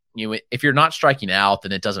 but if you're not striking out,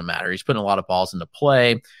 then it doesn't matter. He's putting a lot of balls into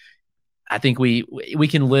play. I think we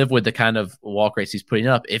can live with the kind of walk rates he's putting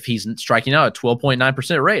up if he's striking out at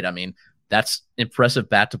 12.9% rate. I mean, that's impressive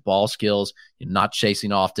bat to ball skills. You're not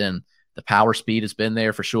chasing often. The power speed has been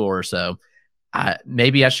there for sure. So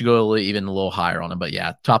maybe I should go even a little higher on him. But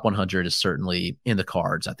yeah, top 100 is certainly in the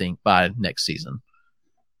cards, I think, by next season.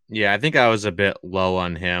 Yeah, I think I was a bit low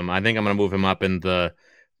on him. I think I'm going to move him up in the,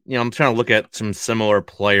 I'm trying to look at some similar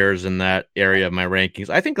players in that area of my rankings.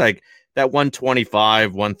 I think like that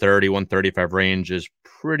 125, 130, 135 range is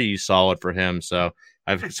pretty solid for him. So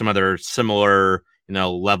I've some other similar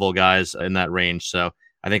level guys in that range. So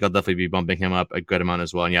I think I'll definitely be bumping him up a good amount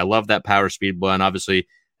as well. And yeah, I love that power speed blend. Obviously,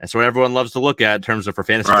 that's what everyone loves to look at in terms of for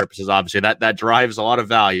fantasy purposes. Obviously, that drives a lot of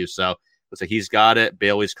value. So looks like he's got it.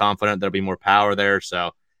 Bailey's confident there'll be more power there.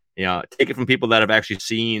 So, take it from people that have actually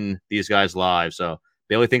seen these guys live. So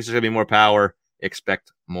Bailey thinks there's going to be more power.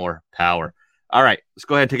 Expect more power. All right, let's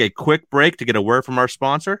go ahead and take a quick break to get a word from our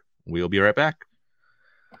sponsor. We'll be right back.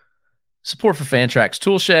 Support for Fantrax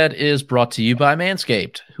Toolshed is brought to you by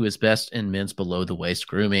Manscaped, who is best in men's below-the-waist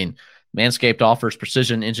grooming. Manscaped offers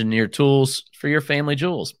precision-engineered tools for your family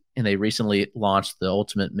jewels, and they recently launched the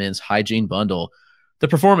Ultimate Men's Hygiene Bundle, the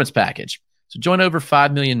Performance Package. So join over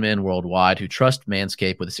 5 million men worldwide who trust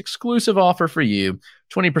Manscaped with this exclusive offer for you,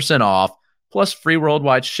 20% off, plus free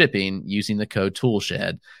worldwide shipping using the code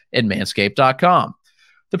TOOLSHED at manscaped.com.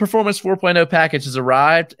 The Performance 4.0 package has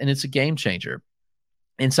arrived, and it's a game changer.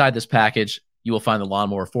 Inside this package, you will find the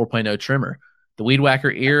Lawnmower 4.0 trimmer, the Weed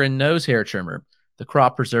Whacker ear and nose hair trimmer, the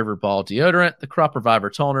Crop Preserver ball deodorant, the Crop Reviver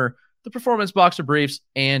toner, the Performance Boxer briefs,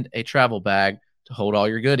 and a travel bag to hold all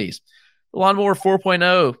your goodies. The Lawnmower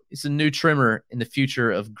 4.0 is a new trimmer in the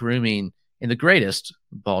future of grooming and the greatest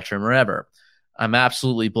ball trimmer ever. I'm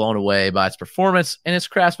absolutely blown away by its performance and its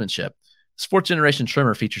craftsmanship. This 4th generation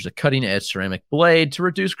trimmer features a cutting-edge ceramic blade to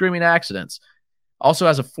reduce grooming accidents. Also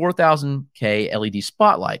has a 4000K LED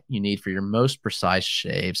spotlight you need for your most precise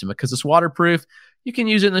shaves. And because it's waterproof, you can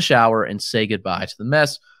use it in the shower and say goodbye to the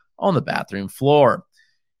mess on the bathroom floor.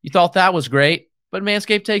 You thought that was great, but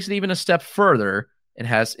Manscaped takes it even a step further and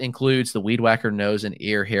includes the Weed Whacker nose and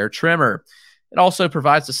ear hair trimmer. It also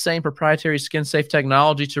provides the same proprietary skin-safe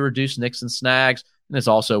technology to reduce nicks and snags, and is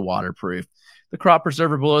also waterproof. The Crop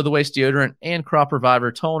Preserver below-the-waist deodorant and Crop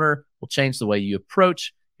Reviver toner will change the way you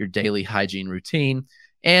approach your daily hygiene routine.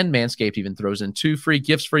 And Manscaped even throws in 2 free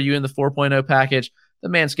gifts for you in the 4.0 package, the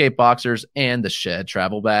Manscaped Boxers and the Shed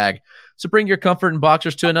Travel Bag. So bring your comfort in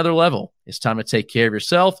boxers to another level. It's time to take care of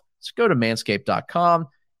yourself. So go to manscaped.com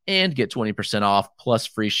and get 20% off plus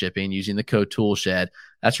free shipping using the code TOOLSHED.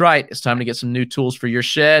 That's right. It's time to get some new tools for your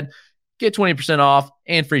shed. Get 20% off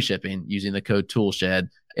and free shipping using the code TOOLSHED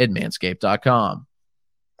at manscaped.com.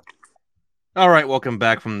 All right, welcome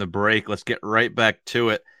back from the break. Let's get right back to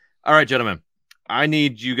it. All right, gentlemen, I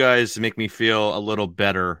need you guys to make me feel a little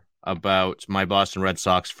better about my Boston Red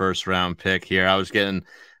Sox first-round pick here. I was getting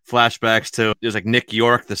flashbacks to there's like Nick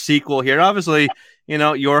York, the sequel here. Obviously,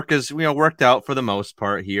 York is worked out for the most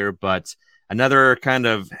part here, but another kind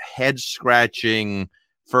of head-scratching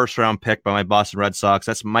first-round pick by my Boston Red Sox.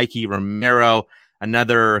 That's Mikey Romero,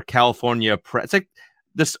 another California prep. It's like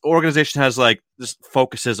this organization has this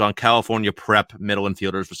focuses on California prep middle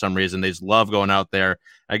infielders for some reason. They just love going out there.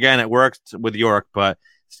 Again, it worked with York, but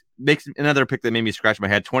makes another pick that made me scratch my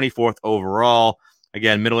head. 24th overall.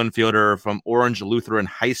 Again, middle infielder from Orange Lutheran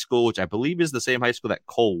High School, which I believe is the same high school that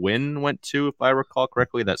Cole Winn went to, if I recall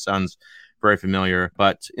correctly. That sounds very familiar.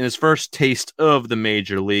 But in his first taste of the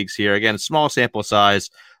major leagues here, again, small sample size,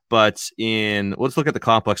 but let's look at the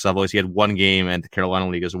complex level. He had one game in the Carolina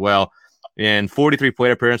League as well. In 43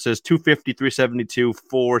 plate appearances, 250, 372,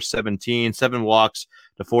 417, 7 walks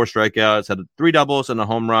to 4 strikeouts, had 3 doubles and a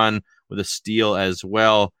home run with a steal as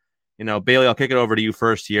well. Bailey, I'll kick it over to you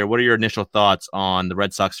first here. What are your initial thoughts on the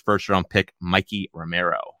Red Sox first-round pick, Mikey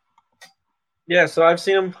Romero? Yeah, so I've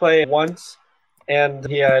seen him play once, and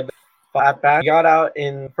he had 5 bats. He got out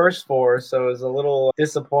in first 4, so it was a little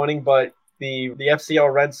disappointing, but the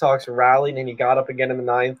FCL Red Sox rallied, and he got up again in the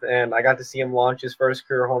 9th, and I got to see him launch his first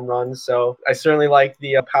career home run. So I certainly like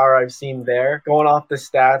the power I've seen there. Going off the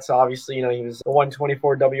stats, obviously, he was a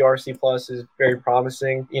 124 WRC plus is very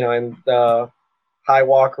promising, and the high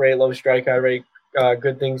walk rate, low strikeout rate,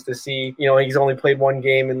 good things to see. He's only played 1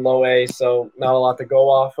 game in low A, so not a lot to go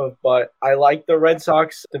off of. But I like the Red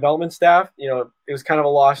Sox development staff. It was kind of a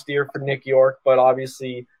lost year for Nick York, but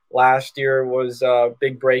obviously last year was a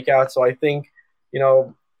big breakout. So I think,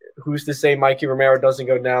 who's to say Mikey Romero doesn't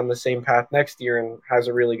go down the same path next year and has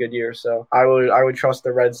a really good year. So I would trust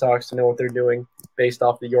the Red Sox to know what they're doing based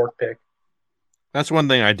off the York pick. That's one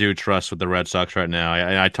thing I do trust with the Red Sox right now.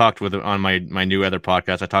 I talked with on my new other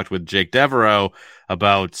podcast. I talked with Jake Devereaux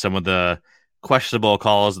about some of the questionable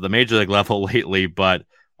calls at the major league level lately. But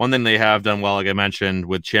one thing they have done well, like I mentioned,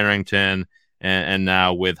 with Cherington and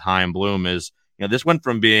now with Chaim Bloom is this went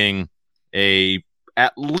from being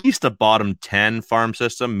at least a bottom 10 farm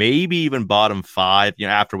system, maybe even bottom 5.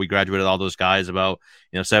 After we graduated all those guys about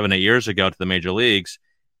 7-8 years ago to the major leagues,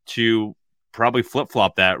 to probably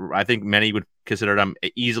flip-flop that. I think many would consider them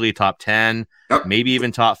easily top 10, maybe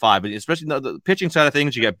even top 5, but especially the pitching side of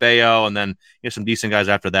things. You get Bayo and then some decent guys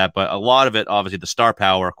after that, but a lot of it, obviously the star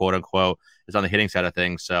power, quote unquote, is on the hitting side of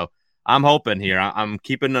things. So I'm hoping here, I'm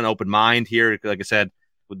keeping an open mind here. Like I said,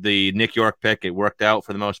 with the Nick York pick, it worked out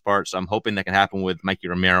for the most part, so I'm hoping that can happen with Mikey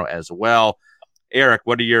Romero as well. Eric,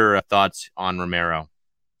 what are your thoughts on Romero?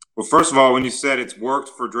 Well, first of all, when you said it's worked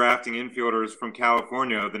for drafting infielders from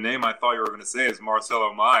California, the name I thought you were going to say is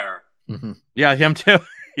Marcelo Meyer. Mm-hmm. Yeah, him too.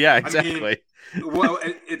 Yeah, exactly. Well,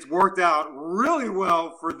 it's worked out really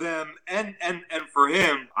well for them and for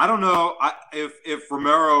him. I don't know if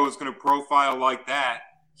Romero is going to profile like that.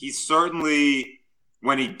 He's certainly,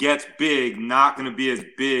 when he gets big, not going to be as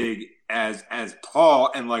big as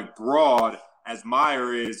tall and broad as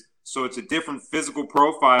Meyer is. So it's a different physical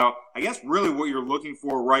profile. I guess really what you're looking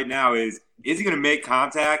for right now is he going to make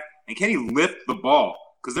contact and can he lift the ball?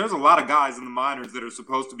 Because there's a lot of guys in the minors that are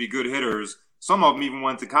supposed to be good hitters. Some of them even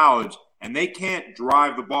went to college, and they can't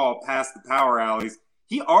drive the ball past the power alleys.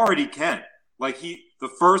 He already can. The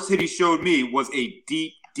first hit he showed me was a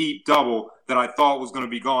deep, deep double that I thought was going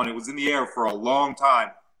to be gone. It was in the air for a long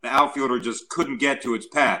time. The outfielder just couldn't get to its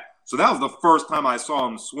path. So that was the first time I saw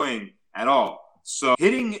him swing at all. So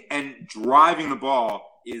hitting and driving the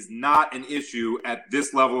ball is not an issue at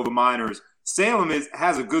this level of the minors. Salem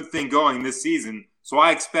has a good thing going this season, so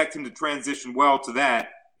I expect him to transition well to that.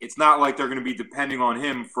 It's not like they're going to be depending on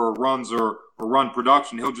him for runs or run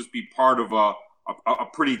production. He'll just be part of a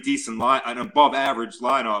pretty decent line, an above average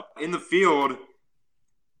lineup. In the field,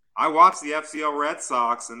 I watched the FCL Red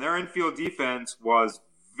Sox, and their infield defense was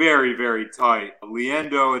very, very tight.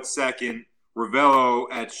 Liendo at second, Ravello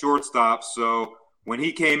at shortstop. So when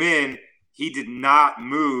he came in, he did not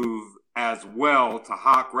move as well to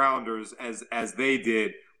hot grounders as they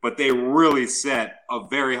did, but they really set a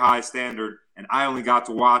very high standard, and I only got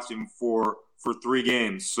to watch him for 3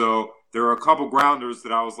 games. So there are a couple grounders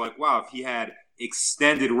that I was like, wow, if he had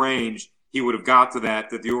extended range, he would have got to that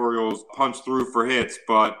the Orioles punched through for hits.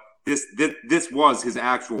 But this was his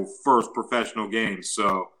actual first professional game.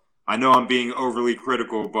 So I know I'm being overly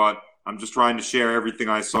critical, but I'm just trying to share everything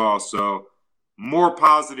I saw. So more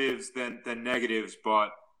positives than negatives.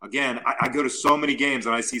 But again, I go to so many games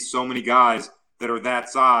and I see so many guys that are that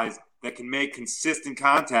size that can make consistent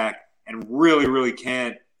contact and really, really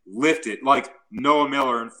can't lift it. Like Noah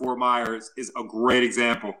Miller in Fort Myers is a great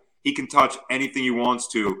example. He can touch anything he wants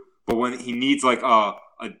to, but when he needs like a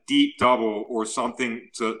deep double or something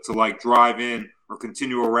to like drive in or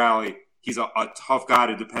continue a rally, he's a tough guy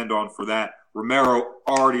to depend on for that. Romero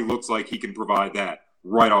already looks like he can provide that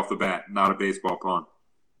right off the bat, not a baseball pun.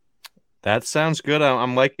 That sounds good.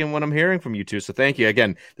 I'm liking what I'm hearing from you two. So thank you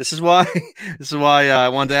again. This is why I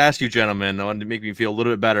wanted to ask you, gentlemen. I wanted to make me feel a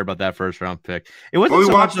little bit better about that first round pick. It wasn't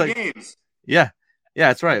so much like games. Yeah,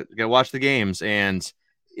 that's right. You got to watch the games, and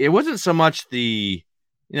it wasn't so much the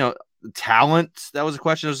talent that was a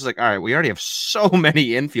question. It was just like, all right, we already have so many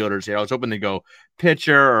infielders here. I was hoping to go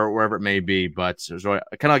pitcher or wherever it may be, but kind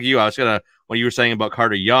of like you, I was gonna what you were saying about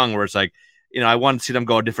Carter Young, where it's like, I wanted to see them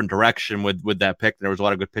go a different direction with that pick. There was a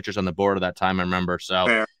lot of good pitchers on the board at that time, I remember.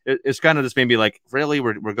 So it's kind of just maybe like, really,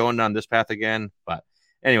 we're going down this path again. But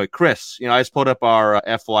anyway, Chris, I just pulled up our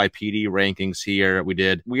FYPD rankings here.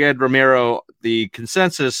 We had Romero, the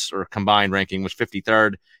consensus or combined ranking was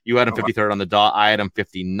 53rd. You had him 53rd on the dot. I had him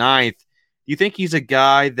 59th. Do you think he's a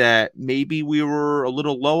guy that maybe we were a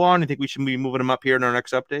little low on? Do you think we should be moving him up here in our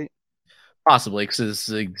next update? Possibly, because it's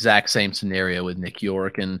the exact same scenario with Nick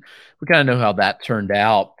York, and we kind of know how that turned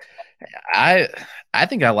out. I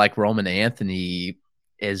think I like Roman Anthony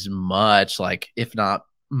as much, like if not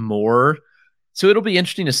more. So it'll be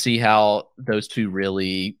interesting to see how those two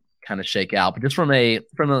really kind of shake out. But just from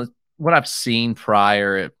what I've seen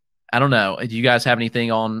prior, I don't know. Do you guys have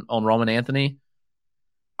anything on Roman Anthony?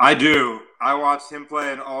 I do. I watched him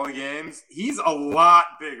play in all the games. He's a lot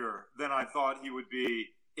bigger than I thought he would be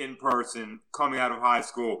in person coming out of high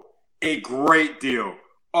school. A great deal.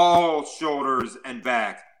 All shoulders and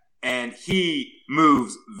back. And he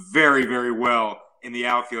moves very, very well in the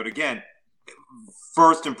outfield. Again,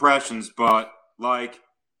 first impressions, but like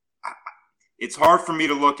it's hard for me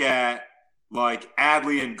to look at like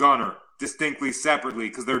Adley and Gunnar distinctly separately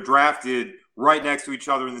because they're drafted right next to each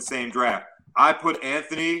other in the same draft. I put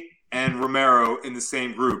Anthony and Romero in the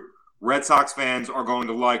same group. Red Sox fans are going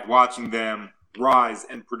to like watching them rise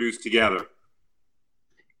and produce together.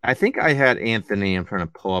 I think I had Anthony. I'm trying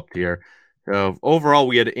to pull up here. So overall,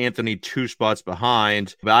 we had Anthony 2 spots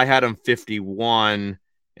behind, but I had him 51,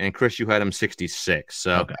 and Chris, you had him 66.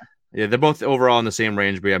 So okay. Yeah, they're both overall in the same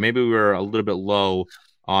range, but yeah, maybe we were a little bit low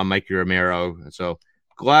on Mikey Romero. So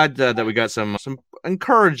glad that we got some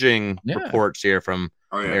encouraging reports here from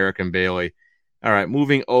Eric and Bailey. All right,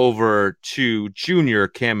 moving over to Junior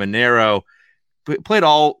Caminero. Played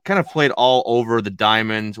all over the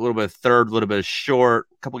diamond, a little bit of third, a little bit of short,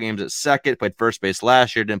 a couple games at second, played first base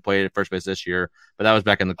last year, didn't play at first base this year, but that was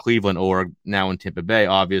back in the Cleveland org, now in Tampa Bay,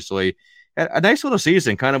 obviously. Had a nice little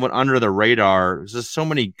season, kind of went under the radar. There's just so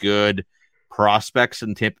many good prospects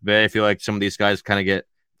in Tampa Bay. I feel like some of these guys kind of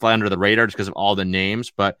fly under the radar just because of all the names,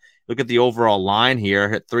 but look at the overall line here,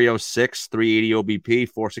 hit 306, 380 OBP,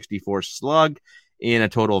 464 slug, in a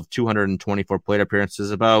total of 224 plate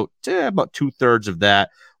appearances. About 2/3 of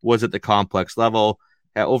that was at the complex level.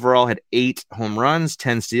 Overall had 8 home runs,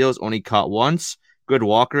 10 steals, only caught once. Good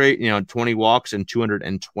walk rate, 20 walks and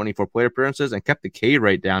 224 plate appearances, and kept the K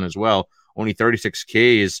rate down as well. Only 36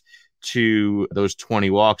 Ks to those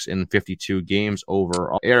 20 walks in 52 games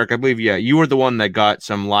overall. Eric, I believe, you were the one that got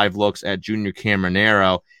some live looks at Junior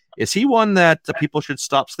Caminero. Is he one that people should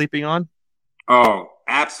stop sleeping on? Oh,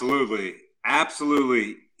 absolutely.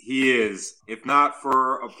 Absolutely, he is. If not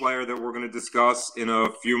for a player that we're going to discuss in a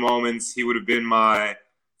few moments, he would have been my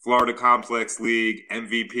Florida Complex League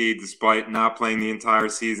MVP despite not playing the entire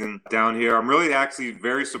season down here. I'm really actually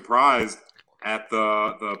very surprised at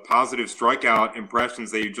the positive strikeout impressions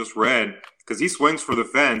that you just read because he swings for the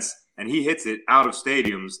fence and he hits it out of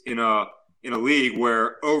stadiums in a league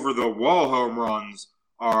where over-the-wall home runs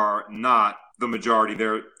are not the majority.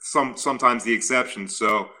 They're sometimes the exception.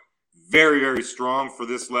 So very, very strong for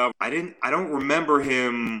this level. I don't remember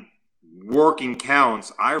him working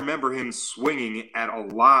counts. I remember him swinging at a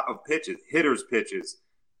lot of pitches, pitchers'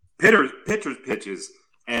 pitches,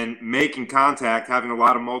 and making contact, having a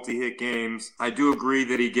lot of multi-hit games. I do agree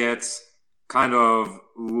that he gets kind of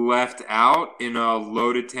left out in a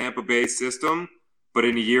loaded Tampa Bay system, but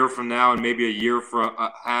in a year from now and maybe a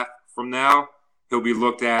half from now, he'll be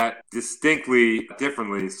looked at distinctly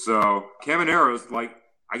differently. So Caminero's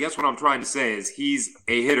I guess what I'm trying to say is he's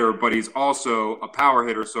a hitter, but he's also a power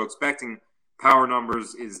hitter. So expecting power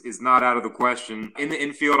numbers is not out of the question. In the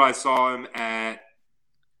infield, I saw him at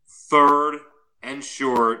third and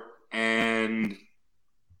short and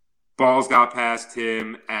balls got past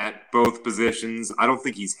him at both positions. I don't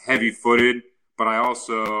think he's heavy-footed, but I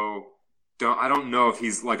also don't know if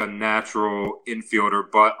he's like a natural infielder,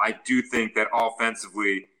 but I do think that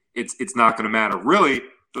offensively it's not going to matter. Really,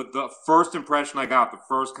 the first impression I got, the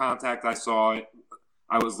first contact I saw,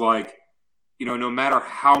 I was like, no matter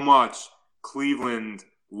how much Cleveland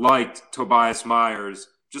liked Tobias Myers,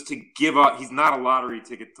 just to give up, he's not a lottery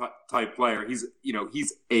ticket type player. He's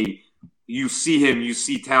you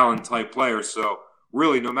see talent type player. So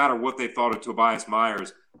really, no matter what they thought of Tobias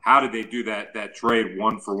Myers, how did they do that trade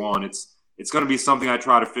 1-for-1? It's going to be something I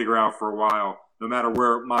try to figure out for a while, no matter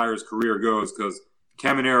where Myers' career goes, because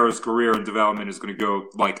Caminero's career and development is going to go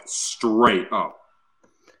like straight up.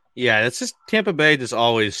 Yeah, it's just Tampa Bay just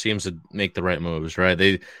always seems to make the right moves, right?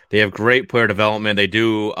 They have great player development. They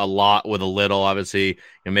do a lot with a little, obviously,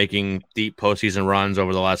 making deep postseason runs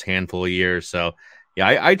over the last handful of years. So,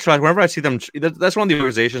 yeah, I try whenever I see them. That's one of the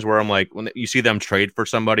organizations where I'm like, when you see them trade for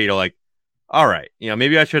somebody, you're like, all right,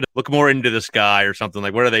 maybe I should look more into this guy or something.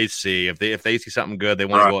 Like, what do they see? If they see something good, they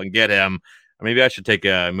want to go out and get him. Or maybe I should take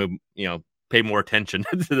a move, pay more attention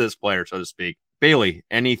to this player, so to speak. Bailey,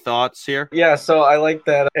 any thoughts here? Yeah, so I like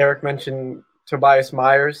that Eric mentioned Tobias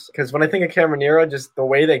Myers, because when I think of Caminero, just the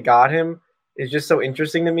way they got him is just so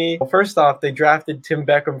interesting to me. Well, first off, they drafted Tim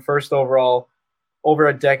Beckham first overall over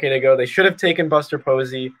a decade ago. They should have taken Buster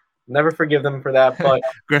Posey. Never forgive them for that. But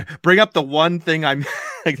bring up the one thing I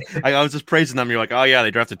was just praising them. You're like, oh yeah, they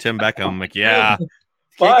drafted Tim Beckham. I'm like, yeah, you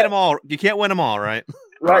can't get them all. You can't win them all, right?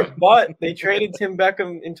 Right, but they traded Tim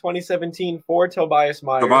Beckham in 2017 for Tobias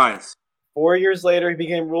Myers. 4 years later, he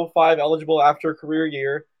became Rule 5 eligible after a career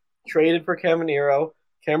year, traded for Caminero.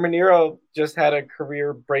 Caminero just had a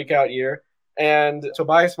career breakout year, and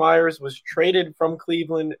Tobias Myers was traded from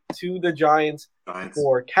Cleveland to the Giants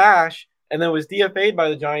for cash, and then was DFA'd by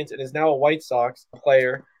the Giants and is now a White Sox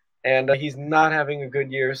player, and he's not having a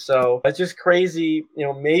good year. So that's just crazy.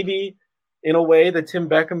 Maybe in a way the Tim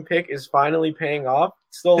Beckham pick is finally paying off.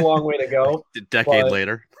 Still a long way to go. A decade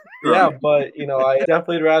later. Yeah, but, I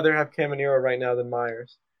definitely rather have Caminero right now than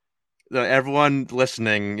Myers. Everyone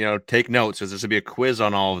listening, take notes, because there's going to be a quiz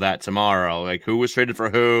on all of that tomorrow. Like, who was traded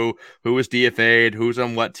for who was DFA'd, who's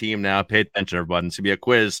on what team now. Pay attention, everyone. It's going to be a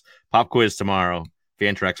quiz, pop quiz tomorrow.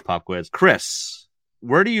 Fantrax pop quiz. Chris,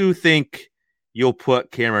 where do you think you'll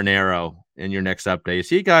put Caminero in your next update?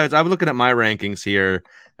 See, guys, I'm looking at my rankings here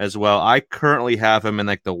as well. I currently have him in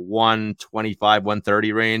like the 125,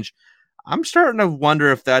 130 range. I'm starting to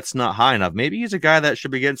wonder if that's not high enough. Maybe he's a guy that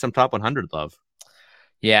should be getting some top 100 love.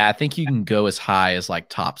 Yeah, I think you can go as high as like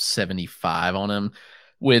top 75 on him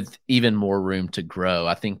with even more room to grow.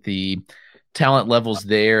 I think the talent level's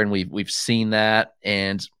there, and we've seen that.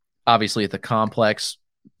 And obviously at the complex,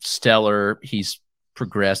 stellar. He's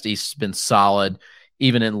progressed. He's been solid,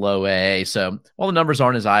 even in low A. So while the numbers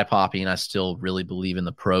aren't as eye-popping, I still really believe in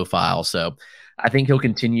the profile. So I think he'll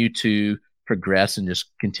continue to progress and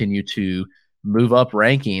just continue to move up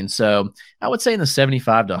ranking. So I would say in the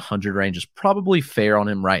 75 to 100 range is probably fair on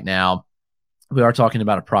him right now. We are talking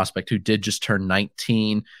about a prospect who did just turn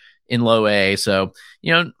 19 in low A. So,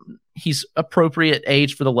 he's appropriate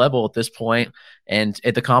age for the level at this point. And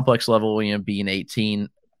at the complex level, being 18,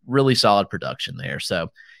 really solid production there.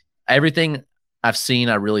 So everything I've seen,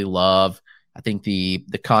 I really love. I think the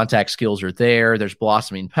contact skills are there. There's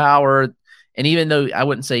blossoming power. And even though I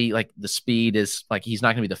wouldn't say like the speed is like, he's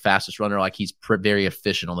not going to be the fastest runner, like he's very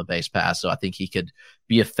efficient on the base pass. So I think he could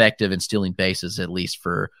be effective in stealing bases, at least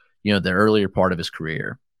for, the earlier part of his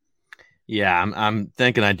career. Yeah, I'm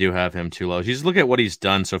thinking I do have him too low. Just look at what he's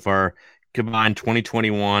done so far, combined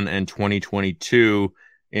 2021 and 2022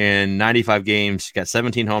 in 95 games. He got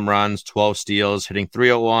 17 home runs, 12 steals, hitting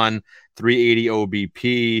 301, 380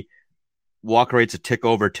 OBP. Walk rate's a tick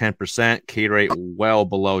over 10%, K rate well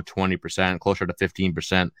below 20%, closer to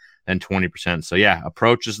 15% than 20%. So yeah,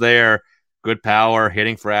 approach is there, good power,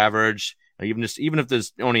 hitting for average. Even if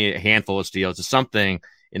there's only a handful of steals, it's something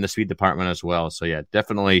in the speed department as well. So yeah,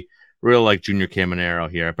 definitely real like Junior Caminero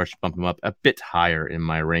here. I probably should bump him up a bit higher in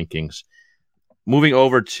my rankings. Moving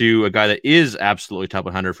over to a guy that is absolutely top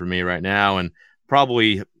 100 for me right now, and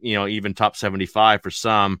probably even top 75 for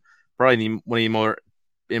some. Probably one of the more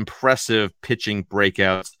impressive pitching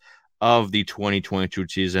breakouts of the 2022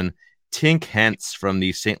 season. Tink Hence from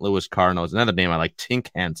the St. Louis Cardinals. Another name I like, Tink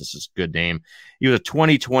Hence. This is a good name. He was a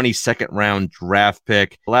 2020 second round draft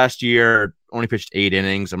pick. Last year, only pitched 8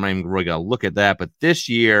 innings. I'm not even really going to look at that. But this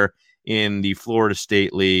year in the Florida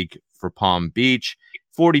State League for Palm Beach,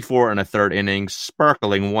 44 and a third innings,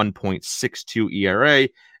 sparkling 1.62 ERA,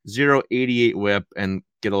 0.88 whip, and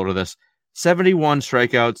get a load of this, 71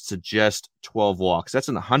 strikeouts to just 12 walks. That's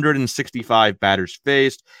in 165 batters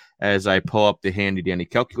faced. As I pull up the handy dandy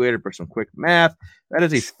calculator for some quick math, that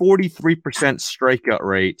is a 43% strikeout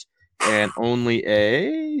rate and only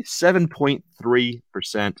a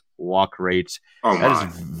 7.3% walk rate. That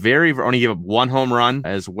is very, only give up one home run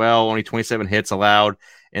as well. Only 27 hits allowed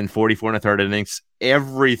in 44 and a third innings.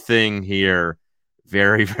 Everything here,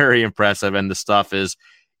 very, very impressive. And the stuff is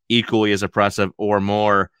equally as impressive or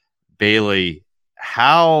more. Bailey,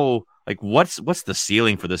 how, like, what's the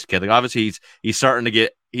ceiling for this kid? Like, obviously he's starting to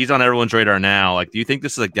he's on everyone's radar now. Like, do you think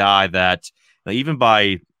this is a guy that, like, even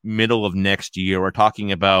by middle of next year, we're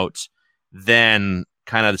talking about then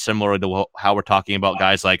kind of similar to how we're talking about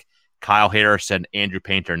guys like Kyle Harris and Andrew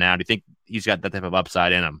Painter now? Do you think he's got that type of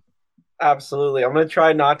upside in him? Absolutely. I'm going to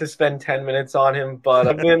try not to spend 10 minutes on him, but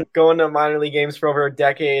I've been going to minor league games for over a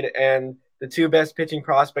decade, and the two best pitching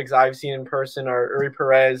prospects I've seen in person are Uri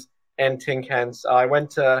Perez and Tink Hence. I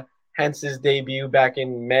went to Hence's debut back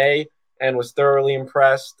in May and was thoroughly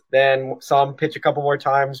impressed. Then saw him pitch a couple more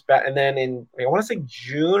times. And then in, I want to say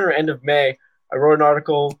June or end of May, I wrote an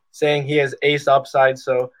article saying he has ace upside.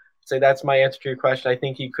 So I'd say that's my answer to your question. I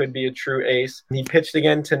think he could be a true ace. He pitched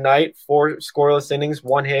again tonight, 4 scoreless innings,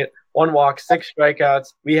 1 hit, 1 walk, 6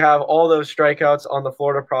 strikeouts. We have all those strikeouts on the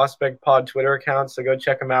Florida Prospect Pod Twitter account, so go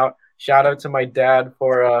check them out. Shout out to my dad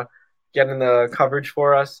for getting the coverage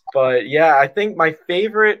for us. But yeah, I think my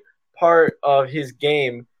favorite part of his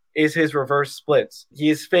game is his reverse splits. He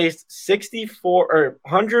has faced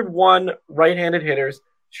 101 right-handed hitters,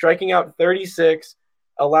 striking out 36,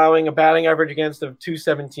 allowing a batting average against of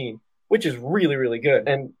 217, which is really, really good.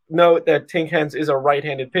 And note that Tink Hence is a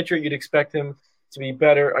right-handed pitcher. You'd expect him to be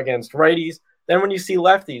better against righties. Then when you see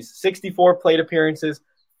lefties, 64 plate appearances,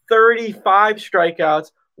 35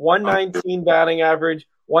 strikeouts, 119 batting average,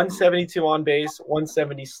 172 on base,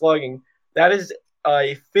 170 slugging. That is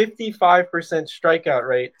a 55% strikeout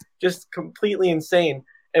rate, just completely insane.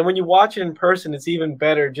 And when you watch it in person, it's even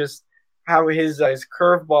better. Just how his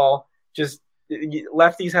curveball, just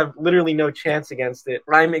lefties have literally no chance against it.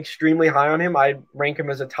 I'm extremely high on him. I rank him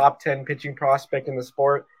as a top 10 pitching prospect in the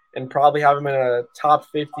sport, and probably have him in a top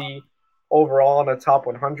 50 overall on a top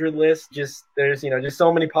 100 list. Just there's just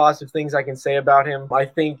so many positive things I can say about him. I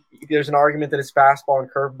think there's an argument that his fastball and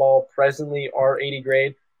curveball presently are 80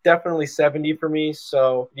 grade, definitely 70 for me.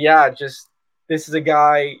 So yeah, just this is a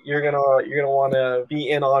guy you're gonna want to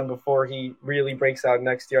be in on before he really breaks out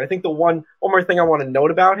next year. I think the one more thing I want to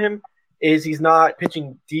note about him is he's not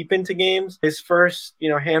pitching deep into games. His first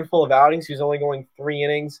handful of outings, he was only going 3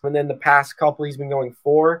 innings, and then the past couple he's been going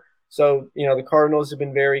 4. So, the Cardinals have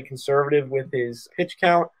been very conservative with his pitch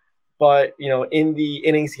count. But, in the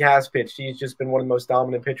innings he has pitched, he's just been one of the most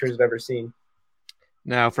dominant pitchers I've ever seen.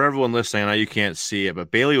 Now, for everyone listening, I know you can't see it, but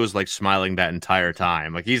Bailey was like smiling that entire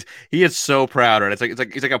time. Like he is so proud. Right? It's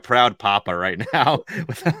like he's like a proud papa right now.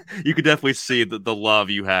 You could definitely see the love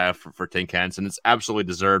you have for Tink Hence, and it's absolutely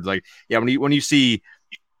deserved. Like, yeah, when you see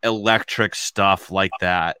electric stuff like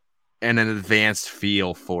that and an advanced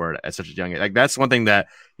feel for it at such a young age, like that's one thing that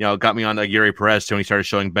got me on Uri Perez too when he started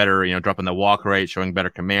showing better, dropping the walk rate, showing better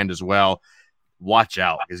command as well. Watch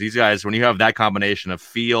out, because these guys, when you have that combination of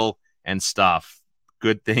feel and stuff,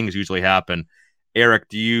 good things usually happen. Eric,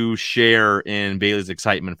 do you share in Bailey's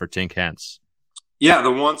excitement for Tink Hence? Yeah, the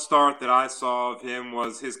one start that I saw of him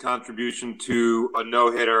was his contribution to a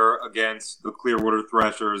no-hitter against the Clearwater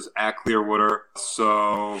Threshers at Clearwater.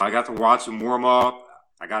 So I got to watch him warm up.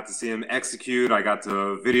 I got to see him execute. I got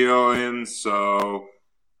to video him. So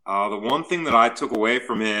the one thing that I took away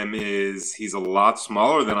from him is he's a lot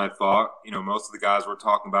smaller than I thought. Most of the guys we're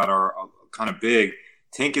talking about are kind of big.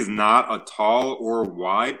 Tink is not a tall or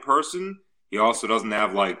wide person. He also doesn't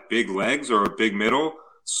have like big legs or a big middle.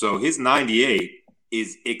 So his 98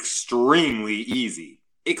 is extremely easy.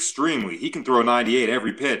 Extremely. He can throw 98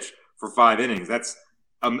 every pitch for 5 innings. That's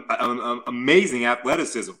amazing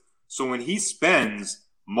athleticism. So when he spends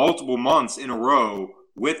multiple months in a row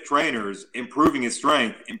with trainers, improving his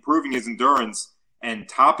strength, improving his endurance, and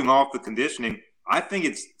topping off the conditioning, I think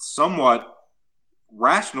it's somewhat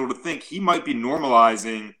rational to think he might be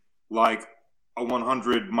normalizing like a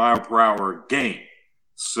 100-mile-per-hour game.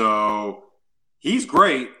 So he's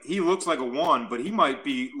great. He looks like a 1, but he might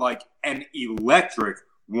be like an electric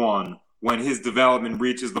 1 when his development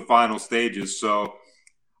reaches the final stages. So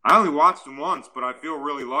I only watched him once, but I feel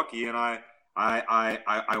really lucky, and I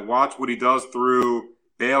watch what he does through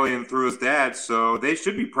Bailey and through his dad, so they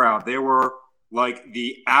should be proud. They were like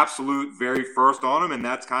the absolute very first on him, and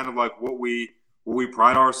that's kind of like what we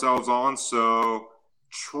pride ourselves on. So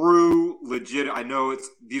true, legit. I know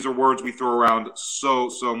these are words we throw around so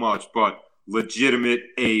much, but legitimate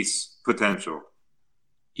ace potential.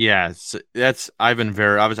 Yeah, I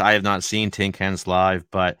have not seen Tink Hens live,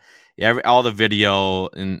 but all the video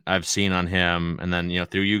I've seen on him, and then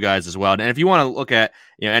through you guys as well. And if you want to look at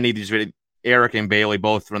any of these videos, Eric and Bailey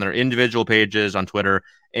both from their individual pages on Twitter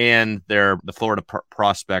and the Florida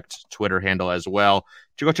Prospect Twitter handle as well.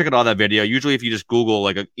 To go check out all that video. Usually, if you just Google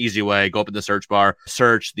an easy way, go up in the search bar,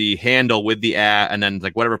 search the handle with the @ and then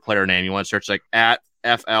whatever player name you want. Search @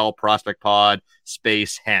 FL Prospect Pod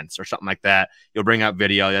space Hens or something like that. You'll bring up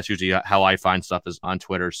video. That's usually how I find stuff is on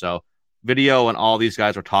Twitter. So video and all these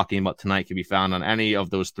guys are talking about tonight can be found on any of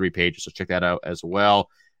those 3 pages. So check that out as well.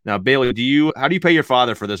 Now, Bailey, how do you pay your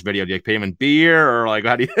father for this video? Do you pay him in beer or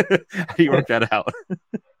how do you work that out?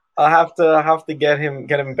 I'll have to get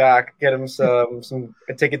him back, get him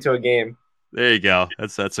a ticket to a game. There you go.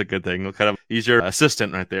 That's a good thing. He's your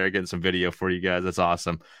assistant right there, getting some video for you guys. That's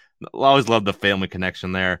awesome. I always love the family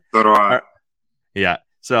connection there. So do I. Yeah.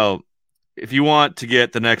 So if you want to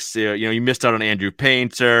get the next, you missed out on Andrew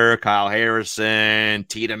Painter, Kyle Harrison,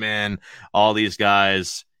 Tiedemann, all these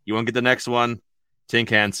guys. You want to get the next one? Tink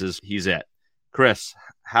Hens he's it. Chris,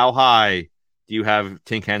 how high do you have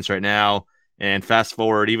Tink Hens right now? And fast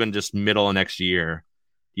forward, even just middle of next year,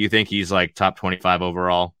 do you think he's top 25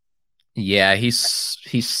 overall? Yeah, he's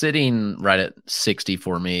sitting right at 60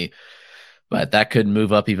 for me, but that could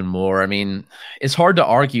move up even more. I mean, it's hard to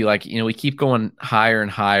argue. We keep going higher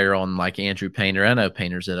and higher on Andrew Painter. I know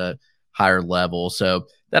Painter's at a higher level, so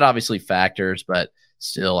that obviously factors. But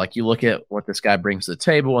still, you look at what this guy brings to the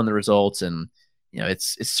table and the results, and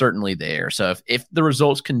it's certainly there. So if the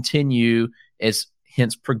results continue as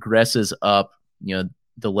Hens progresses up,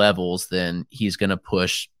 the levels, then he's going to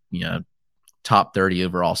push, top 30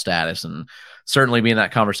 overall status and certainly be in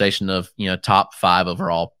that conversation of, top 5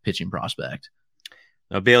 overall pitching prospect.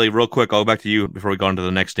 Now, Bailey, real quick, I'll go back to you before we go on to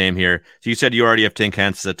the next name here. So you said you already have Tink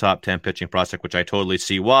Hens as a top 10 pitching prospect, which I totally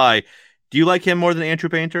see why. Do you like him more than Andrew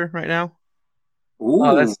Painter right now? Ooh.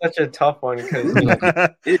 Oh, that's such a tough one because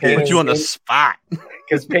put you on the spot.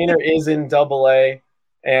 Because Painter is in AA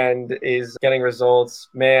and is getting results.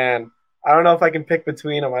 Man, I don't know if I can pick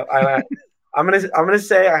between them. I'm gonna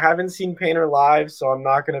say I haven't seen Painter live, so I'm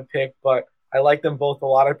not gonna pick, but I like them both a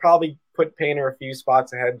lot. I'd probably put Painter a few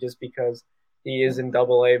spots ahead just because he is in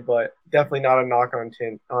AA, but definitely not a knock on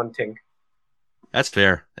Tink. That's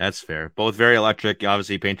fair. Both very electric.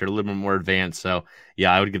 Obviously, Painter a little bit more advanced, so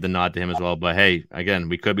yeah, I would give the nod to him as well. But hey, again,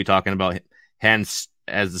 we could be talking about Hens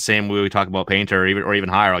as the same way we talk about Painter, or even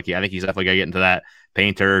higher. I think he's definitely gonna get into that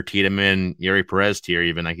Painter, Tiedemann, Yuri Perez tier.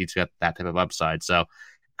 Even he's got that type of upside. So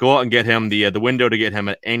go out and get him. The window to get him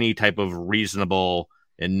at any type of reasonable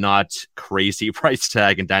and not crazy price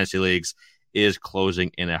tag in Dynasty Leagues is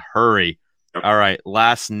closing in a hurry. All right,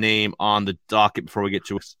 last name on the docket before we get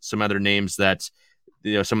to some other names that,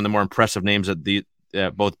 some of the more impressive names that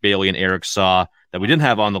both Bailey and Eric saw that we didn't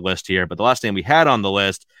have on the list here. But the last name we had on the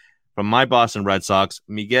list from my Boston Red Sox,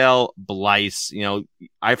 Miguel Bleis.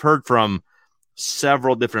 I've heard from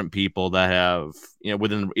several different people that have,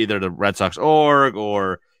 within either the Red Sox org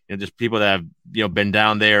or just people that have, been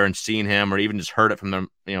down there and seen him, or even just heard it from them,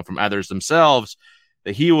 from others themselves,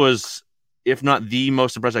 that he was, if not the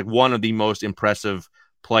most impressive, one of the most impressive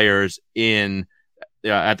players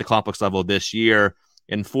at the complex level this year.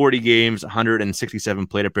 In 40 games, 167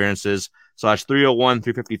 plate appearances, slash 301,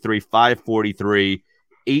 353, 543,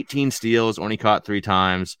 18 steals, only caught 3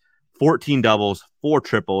 times, 14 doubles, 4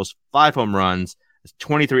 triples, 5 home runs,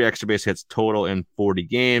 23 extra base hits total in 40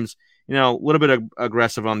 games. A little bit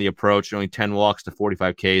aggressive on the approach, only 10 walks to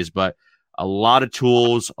 45 Ks, but a lot of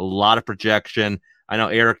tools, a lot of projection. I know,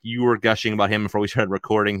 Eric, you were gushing about him before we started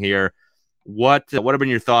recording here. What have been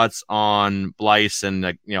your thoughts on Bleis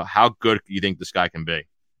and how good you think this guy can be?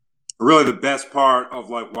 Really, the best part of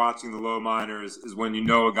watching the low minors is when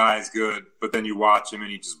a guy is good, but then you watch him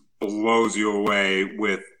and he just blows you away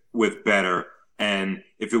with better. And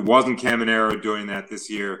if it wasn't Caminero doing that this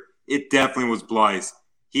year, it definitely was Bleis.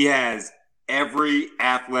 He has every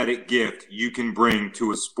athletic gift you can bring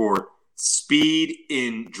to a sport. Speed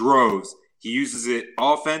in droves. He uses it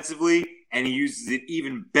offensively, and he uses it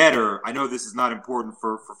even better. I know this is not important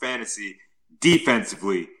for fantasy.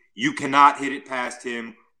 Defensively, you cannot hit it past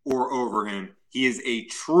him or over him. He is a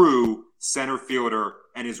true center fielder,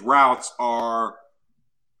 and his routes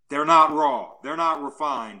they're not raw. They're not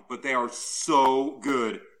refined, but they are so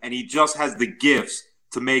good. And he just has the gifts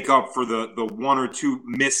to make up for the 1 or 2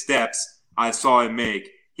 missteps I saw him make.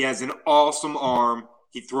 He has an awesome arm.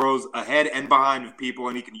 He throws ahead and behind of people,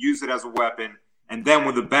 and he can use it as a weapon. And then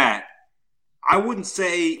with the bat, I wouldn't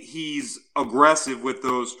say he's aggressive with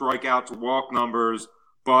those strikeout to walk numbers,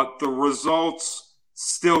 but the results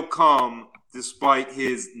still come despite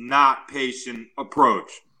his not patient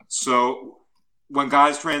approach. So when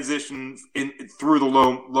guys transition through the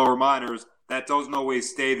lower minors, that doesn't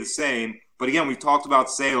always stay the same. But again, we've talked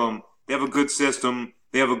about Salem. They have a good system.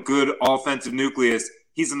 They have a good offensive nucleus.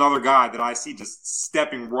 He's another guy that I see just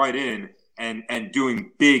stepping right in and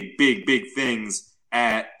doing big things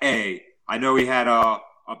at A. I know he had a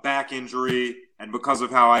back injury, and because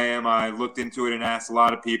of how I am, I looked into it and asked a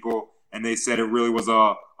lot of people, and they said it really was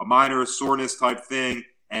a minor soreness type thing,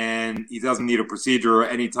 and he doesn't need a procedure or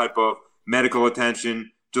any type of medical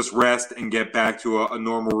attention. Just rest and get back to a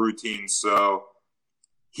normal routine. So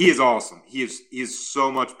he is awesome. He is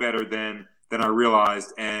so much better than I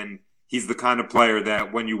realized, and he's the kind of player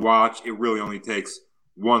that when you watch, it really only takes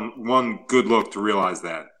one good look to realize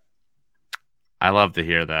that. I love to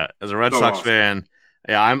hear that. As a Red Sox fan,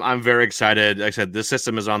 yeah, I'm very excited. Like I said, this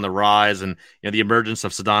system is on the rise, and the emergence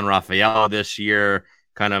of Ceddanne Rafaela this year,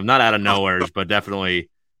 kind of not out of nowhere, but definitely.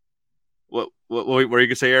 What were you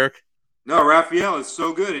gonna say, Eric? No, Rafael is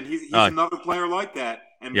so good, and he's another player like that.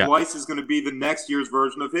 And Blyce is going to be the next year's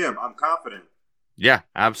version of him. I'm confident. Yeah,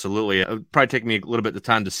 absolutely. It would probably take me a little bit of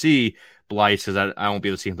time to see Blyce, because I won't be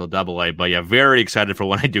able to see him until AA. But yeah, very excited for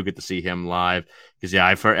when I do get to see him live. Because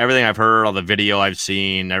I've heard everything I've heard, all the video I've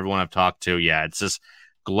seen, everyone I've talked to. Yeah, it's just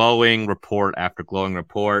glowing report after glowing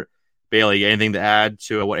report. Bailey, anything to add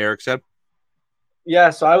to what Eric said?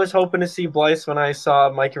 Yeah, so I was hoping to see Blyce when I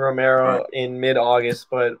saw Mikey Romero in mid-August,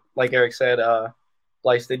 but like Eric said,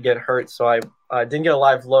 Blyce did get hurt, so I didn't get a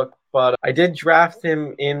live look. But I did draft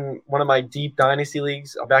him in one of my deep dynasty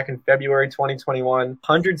leagues back in February 2021,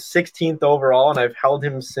 116th overall, and I've held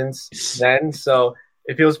him since then. So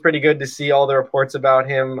it feels pretty good to see all the reports about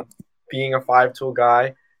him being a 5-tool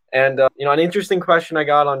guy. And, an interesting question I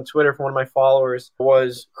got on Twitter from one of my followers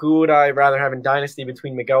was, who would I rather have in dynasty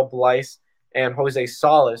between Miguel Blyce and Jose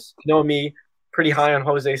Salas? You know me, pretty high on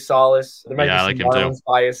Jose Salas. There might be some Marlins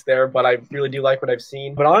bias there, but I really do like what I've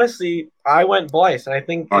seen. But honestly, I went Blyce, and I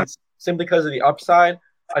think it's simply because of the upside.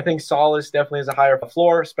 I think Salas definitely has a higher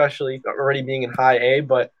floor, especially already being in high A,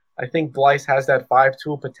 but I think Blyce has that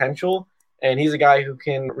 5-tool potential, and he's a guy who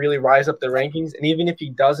can really rise up the rankings. And even if he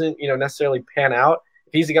doesn't, necessarily pan out,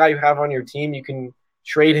 if he's a guy you have on your team, you can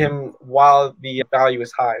trade him while the value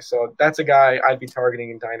is high. So that's a guy I'd be targeting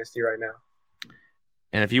in Dynasty right now.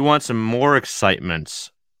 And if you want some more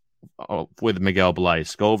excitement with Miguel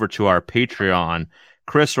Blyce, go over to our Patreon.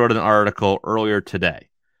 Chris wrote an article earlier today.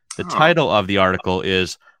 The title of the article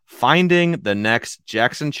is Finding the Next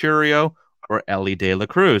Jackson Chourio or Elly De La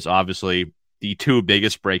Cruz. Obviously, the two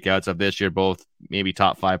biggest breakouts of this year, both maybe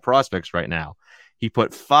top 5 prospects right now. He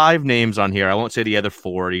put 5 names on here. I won't say the other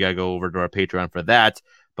 4. You got to go over to our Patreon for that.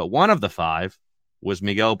 But one of the 5 was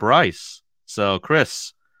Miguel Bryce. So,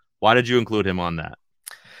 Chris, why did you include him on that?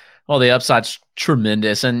 Well, the upside's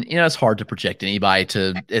tremendous, and it's hard to project anybody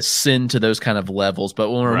to ascend to those kind of levels.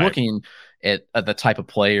 But when we're looking at the type of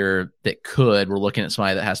player that we're looking at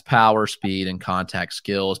somebody that has power, speed, and contact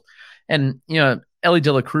skills. And Elly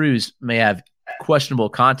De La Cruz may have questionable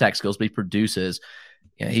contact skills, but he produces.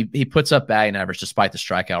 He puts up batting average despite the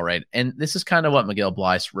strikeout rate, and this is kind of what Miguel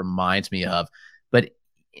Blyce reminds me of. But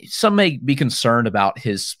some may be concerned about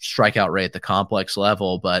his strikeout rate at the complex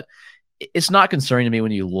level, but it's not concerning to me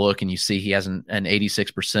when you look and you see he has an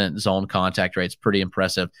 86% zone contact rate. It's pretty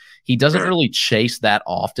impressive. He doesn't really chase that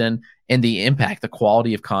often, and the impact, the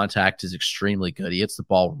quality of contact is extremely good. He hits the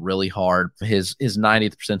ball really hard. His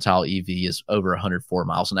 90th percentile EV is over 104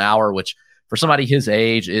 miles an hour, which for somebody his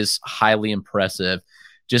age is highly impressive.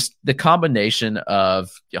 Just the combination of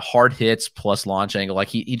hard hits plus launch angle, like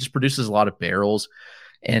he just produces a lot of barrels,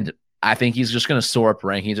 and I think he's just going to soar up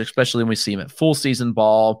rankings, especially when we see him at full season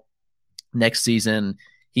ball. Next season,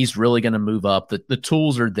 he's really going to move up. The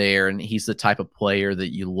tools are there, and he's the type of player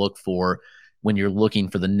that you look for when you're looking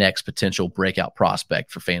for the next potential breakout prospect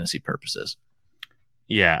for fantasy purposes.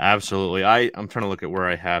 Yeah, absolutely. I'm trying to look at where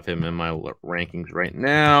I have him in my rankings right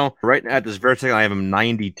now. Right at this very second, I have him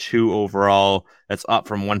 92 overall. That's up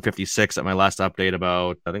from 156 at my last update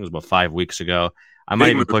I think it was about 5 weeks ago. I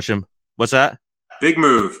might even push him. What's that? Big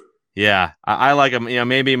move. Yeah, I like him.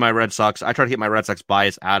 Maybe my Red Sox, I try to keep my Red Sox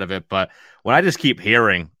bias out of it, but when I just keep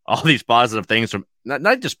hearing all these positive things from,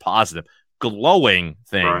 not just positive, glowing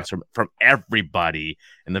things from everybody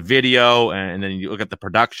in the video, and then you look at the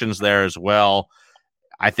productions there as well,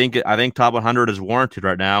 I think top 100 is warranted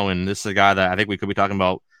right now, and this is a guy that I think we could be talking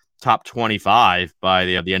about top 25 by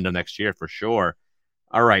the end of next year for sure.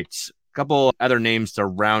 All right, A couple other names to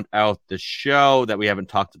round out the show that we haven't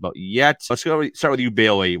talked about yet. Let's start with you,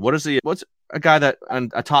 Bailey. What's a guy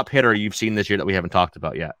a top hitter you've seen this year that we haven't talked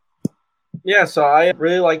about yet? Yeah, so I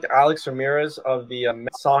really liked Alex Ramirez of the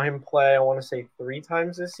Mets. Saw him play, I want to say 3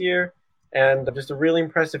 times this year, and just a really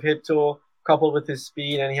impressive hit tool coupled with his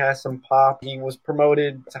speed, and he has some pop. He was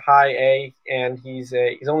promoted to high A, and he's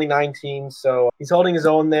only 19, so he's holding his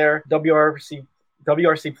own there. WRC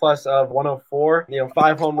plus of 104,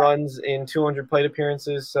 5 home runs in 200 plate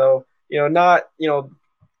appearances. So, not,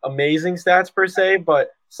 amazing stats per se,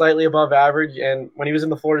 but slightly above average. And when he was in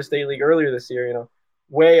the Florida State League earlier this year,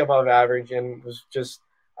 way above average, and was just,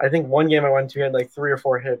 I think one game I went to, he had like 3 or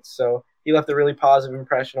 4 hits. So he left a really positive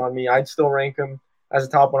impression on me. I'd still rank him as a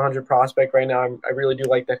top 100 prospect right now. I really do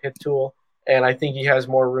like that hit tool, and I think he has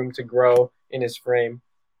more room to grow in his frame.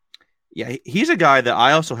 Yeah, he's a guy that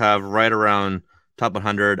I also have right around top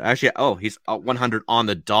 100. Actually, he's 100 on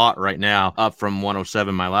the dot right now, up from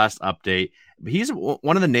 107 my last update. He's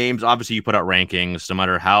one of the names. Obviously, you put out rankings, no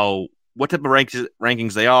matter what type of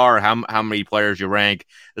rankings they are, how many players you rank.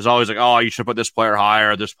 There's always like, you should put this player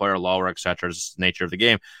higher, this player lower, etc. It's just the nature of the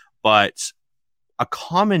game. But a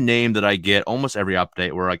common name that I get almost every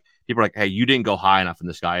update where like people are like, hey, you didn't go high enough in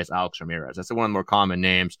this guy is Alex Ramirez. That's one of the more common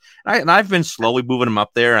names. And I've been slowly moving him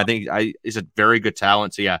up there. I think he's a very good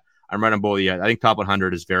talent. So yeah, I'm right on both of you. I think top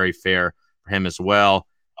 100 is very fair for him as well.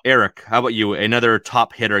 Eric, how about you? Another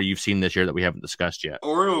top hitter you've seen this year that we haven't discussed yet?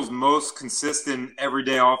 Orioles' most consistent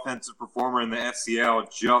everyday offensive performer in the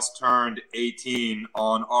FCL just turned 18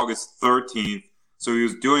 on August 13th. So he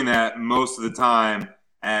was doing that most of the time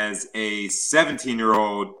as a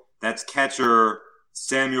 17-year-old. That's catcher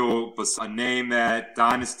Samuel Basallo, a name that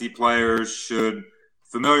dynasty players should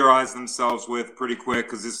familiarize themselves with pretty quick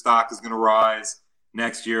because his stock is going to rise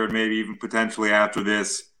next year and maybe even potentially after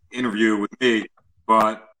this interview with me.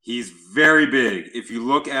 But he's very big. If you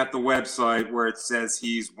look at the website where it says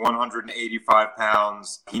he's 185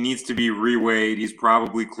 pounds, he needs to be reweighed. He's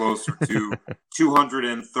probably closer to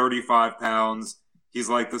 235 pounds. He's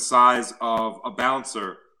like the size of a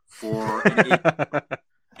bouncer for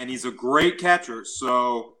and he's a great catcher.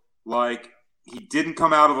 So, he didn't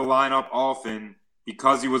come out of the lineup often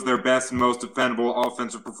because he was their best and most dependable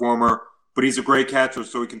offensive performer, but he's a great catcher,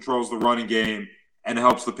 so he controls the running game and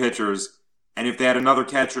helps the pitchers. And if they had another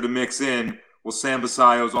catcher to mix in, well, Sam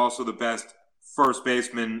Basallo is also the best first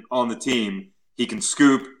baseman on the team. He can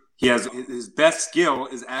scoop. He has his best skill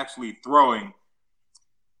is actually throwing.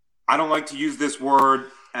 I don't like to use this word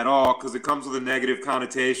at all because it comes with a negative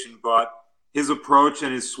connotation, but his approach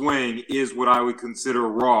and his swing is what I would consider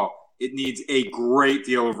raw. It needs a great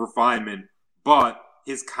deal of refinement, but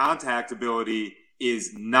his contact ability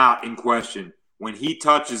is not in question. When he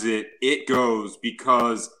touches it, it goes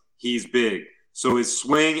because he's big. So his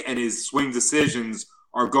swing and his swing decisions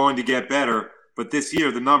are going to get better. But this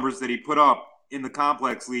year, the numbers that he put up in the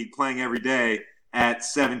complex league playing every day at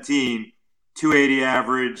 17, 280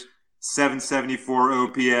 average, 774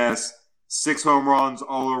 OPS, 6 home runs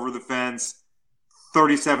all over the fence,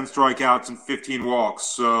 37 strikeouts and 15 walks.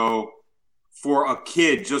 So for a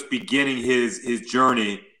kid just beginning his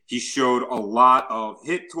journey, he showed a lot of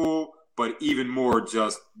hit tool, but even more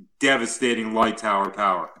just devastating light tower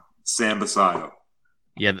power. Sam Basallo.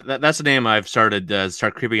 Yeah, that's a name I've started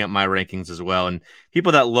creeping up my rankings as well. And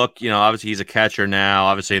people that look, obviously he's a catcher now.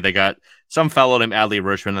 Obviously they got some fellow named Adley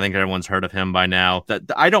Rutschman. I think everyone's heard of him by now. That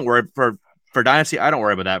I don't worry for Dynasty. I don't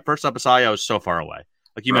worry about that. First up, Basallo is so far away.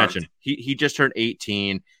 Like you mentioned, he just turned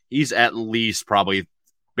 18. He's at least probably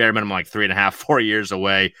bare minimum like 3.5, 4 years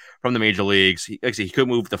away from the major leagues. He could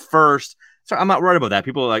move to first. So I'm not worried about that.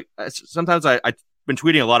 People sometimes I've been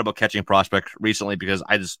tweeting a lot about catching prospects recently because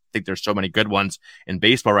I just think there's so many good ones in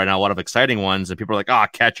baseball right now, a lot of exciting ones, and people are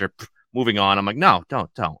like, catcher, moving on. I'm like, no,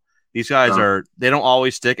 don't. These guys they don't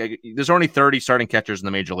always stick. There's only 30 starting catchers in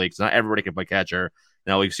the major leagues. Not everybody can play catcher.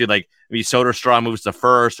 We see maybe Soderstrom moves to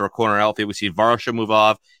first or corner outfield. We see Varsha move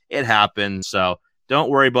off. It happens. So don't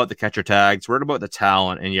worry about the catcher tags. Worry about the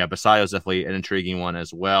talent. And yeah, Basallo is definitely an intriguing one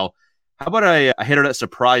as well. How about a hitter that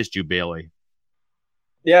surprised you, Bailey?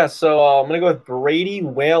 Yeah, so I'm going to go with Brady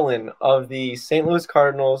Whalen of the St. Louis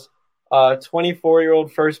Cardinals,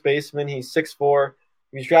 24-year-old first baseman. He's 6'4".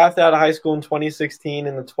 He was drafted out of high school in 2016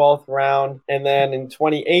 in the 12th round. And then in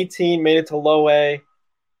 2018, made it to low A.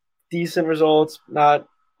 Decent results, not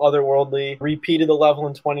otherworldly. Repeated the level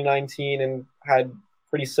in 2019 and had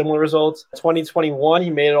pretty similar results. 2021, he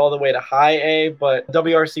made it all the way to high A, but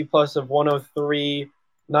WRC plus of 103,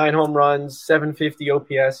 9 home runs, 750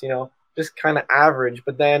 OPS, just kind of average.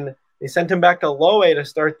 But then They sent him back to low A to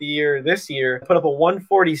start the year this year, put up a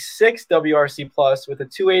 146 WRC plus with a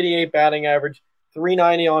 288 batting average,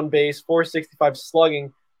 390 on base, 465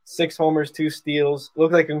 slugging, 6 homers, 2 steals.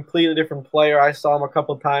 Looked like a completely different player. I saw him a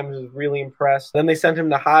couple of times, was really impressed. Then they sent him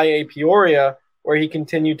to high A Peoria, where he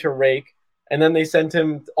continued to rake. And then they sent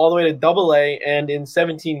him all the way to double A, and in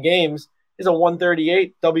 17 games, he's a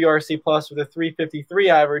 138 WRC plus with a 353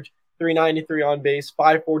 average, 393 on base,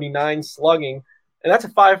 549 slugging. And that's a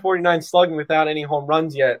 549 slugging without any home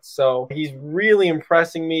runs yet. So he's really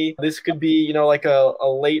impressing me. This could be, like a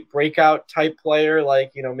late breakout type player,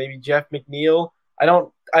 like, maybe Jeff McNeil. I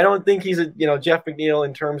don't think he's a, Jeff McNeil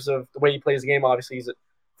in terms of the way he plays the game. Obviously, he's a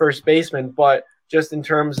first baseman, but just in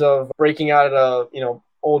terms of breaking out at a,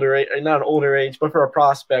 older age, not an older age, but for a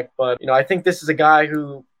prospect. But, I think this is a guy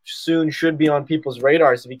who soon should be on people's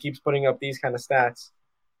radars if he keeps putting up these kind of stats.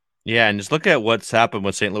 Yeah, and just look at what's happened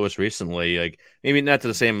with St. Louis recently. Like, maybe not to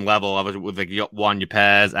the same level of it with like Juan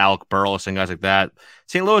Yepez, Alec Burles, and guys like that.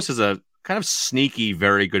 St. Louis is a kind of sneaky,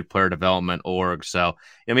 very good player development org. So,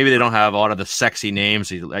 maybe they don't have a lot of the sexy names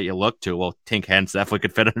that you look to. Well, Tink Hence definitely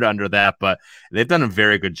could fit under that, but they've done a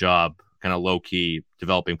very good job, kind of low key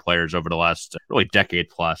developing players over the last really decade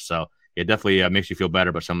plus. So, it definitely makes you feel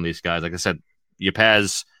better about some of these guys. Like I said,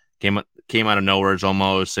 Yepez came out of nowhere. It's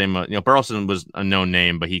almost same. Burleson was a known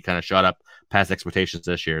name, but he kind of shot up past expectations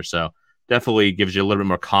this year. So definitely gives you a little bit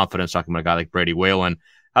more confidence talking about a guy like Brady Whalen.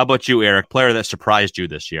 How about you, Eric? Player that surprised you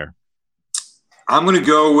this year? I'm going to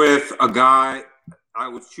go with a guy. I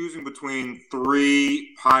was choosing between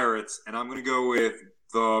 3 Pirates, and I'm going to go with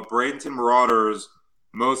the Bradenton Marauders'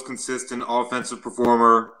 most consistent offensive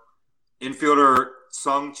performer, infielder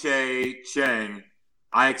Sung-Chae Cheng.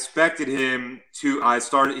 I expected him to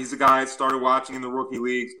he's a guy I started watching in the rookie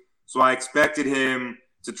leagues, so I expected him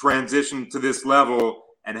to transition to this level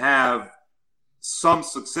and have some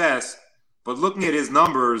success. But looking at his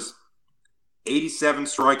numbers, 87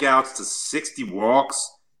 strikeouts to 60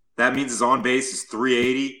 walks, that means his on base is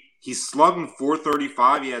 380. He's slugging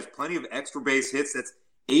 435. He has plenty of extra base hits. That's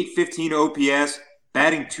 815 OPS,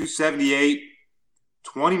 batting 278.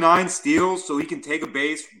 29 steals, so he can take a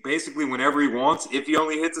base basically whenever he wants if he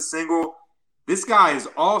only hits a single. This guy is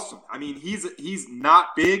awesome. I mean, he's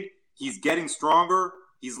not big. He's getting stronger.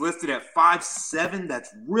 He's listed at 5'7". That's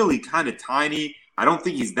really kind of tiny. I don't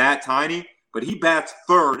think he's that tiny, but he bats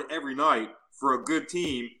third every night for a good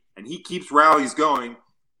team, and he keeps rallies going.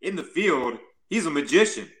 In the field, he's a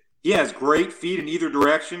magician. He has great feet in either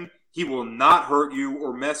direction. He will not hurt you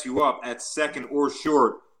or mess you up at second or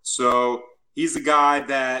short. So he's a guy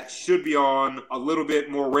that should be on a little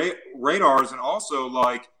bit more radars. And also,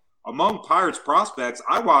 like, among Pirates prospects,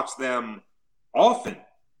 I watch them often.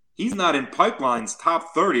 He's not in Pipeline's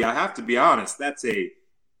top 30. I have to be honest. That's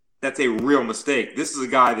a real mistake. This is a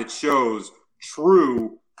guy that shows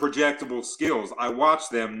true projectable skills. I watch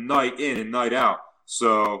them night in and night out.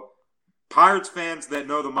 So Pirates fans that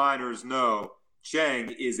know the minors know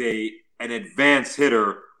Cheng is an advanced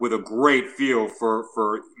hitter with a great feel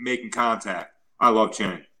for making contact. I love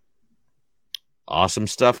Cheng. Awesome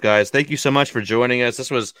stuff, guys. Thank you so much for joining us. This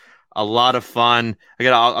was a lot of fun.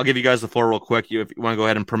 I'll give you guys the floor real quick. If you want to go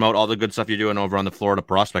ahead and promote all the good stuff you're doing over on the Florida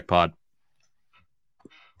Prospect Pod.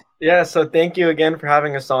 Yeah, so thank you again for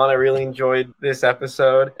having us on. I really enjoyed this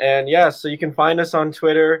episode. And so you can find us on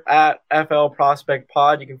Twitter at FL Prospect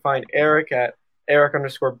Pod. You can find Eric at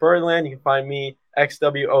Eric_Birdland. You can find me,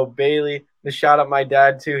 XWO Bailey. To shout out my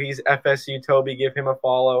dad too. He's FSU Toby. Give him a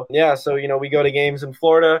follow. Yeah, so we go to games in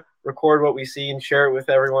Florida, record what we see, and share it with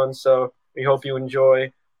everyone. So we hope you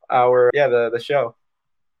enjoy the show.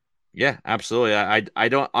 Yeah, absolutely. I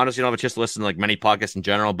don't honestly don't have a chance to listen to like many podcasts in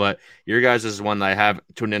general, but your guys is one that I have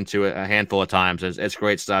tuned into a handful of times. It's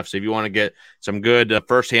great stuff. So if you want to get some good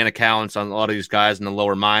firsthand accounts on a lot of these guys in the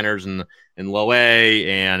lower minors and in low A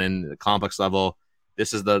and in the complex level,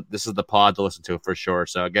 this is the pod to listen to for sure.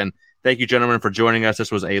 So again, thank you, gentlemen, for joining us. This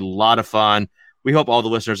was a lot of fun. We hope all the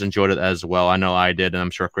listeners enjoyed it as well. I know I did, and I'm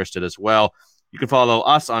sure Chris did as well. You can follow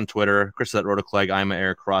us on Twitter, Chris at Rotoclegg. I'm at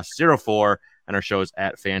Eric Cross 04. And our show is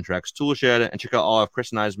at Fantrax Toolshed. And check out all of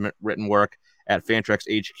Chris and I's written work at Fantrax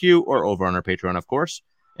HQ or over on our Patreon, of course.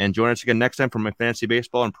 And join us again next time for my fantasy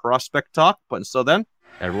baseball and prospect talk. But until then,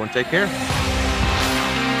 everyone take care.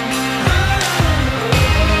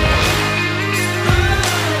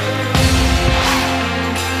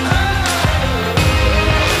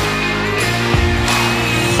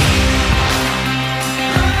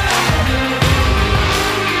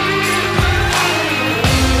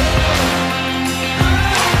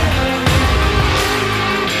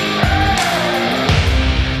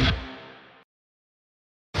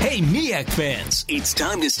 MEAC fans, it's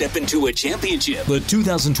time to step into a championship. The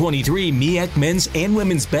 2023 MEAC Men's and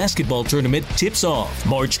Women's Basketball Tournament tips off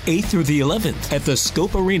March 8th through the 11th at the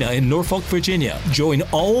Scope Arena in Norfolk, Virginia. Join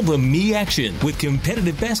all the MEAC action with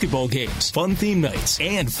competitive basketball games, fun theme nights,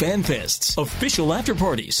 and fan fests, official after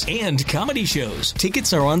parties, and comedy shows.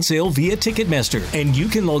 Tickets are on sale via Ticketmaster, and you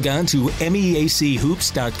can log on to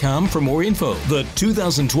meachoops.com for more info. The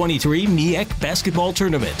 2023 MEAC Basketball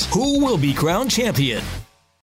Tournament. Who will be crowned champion?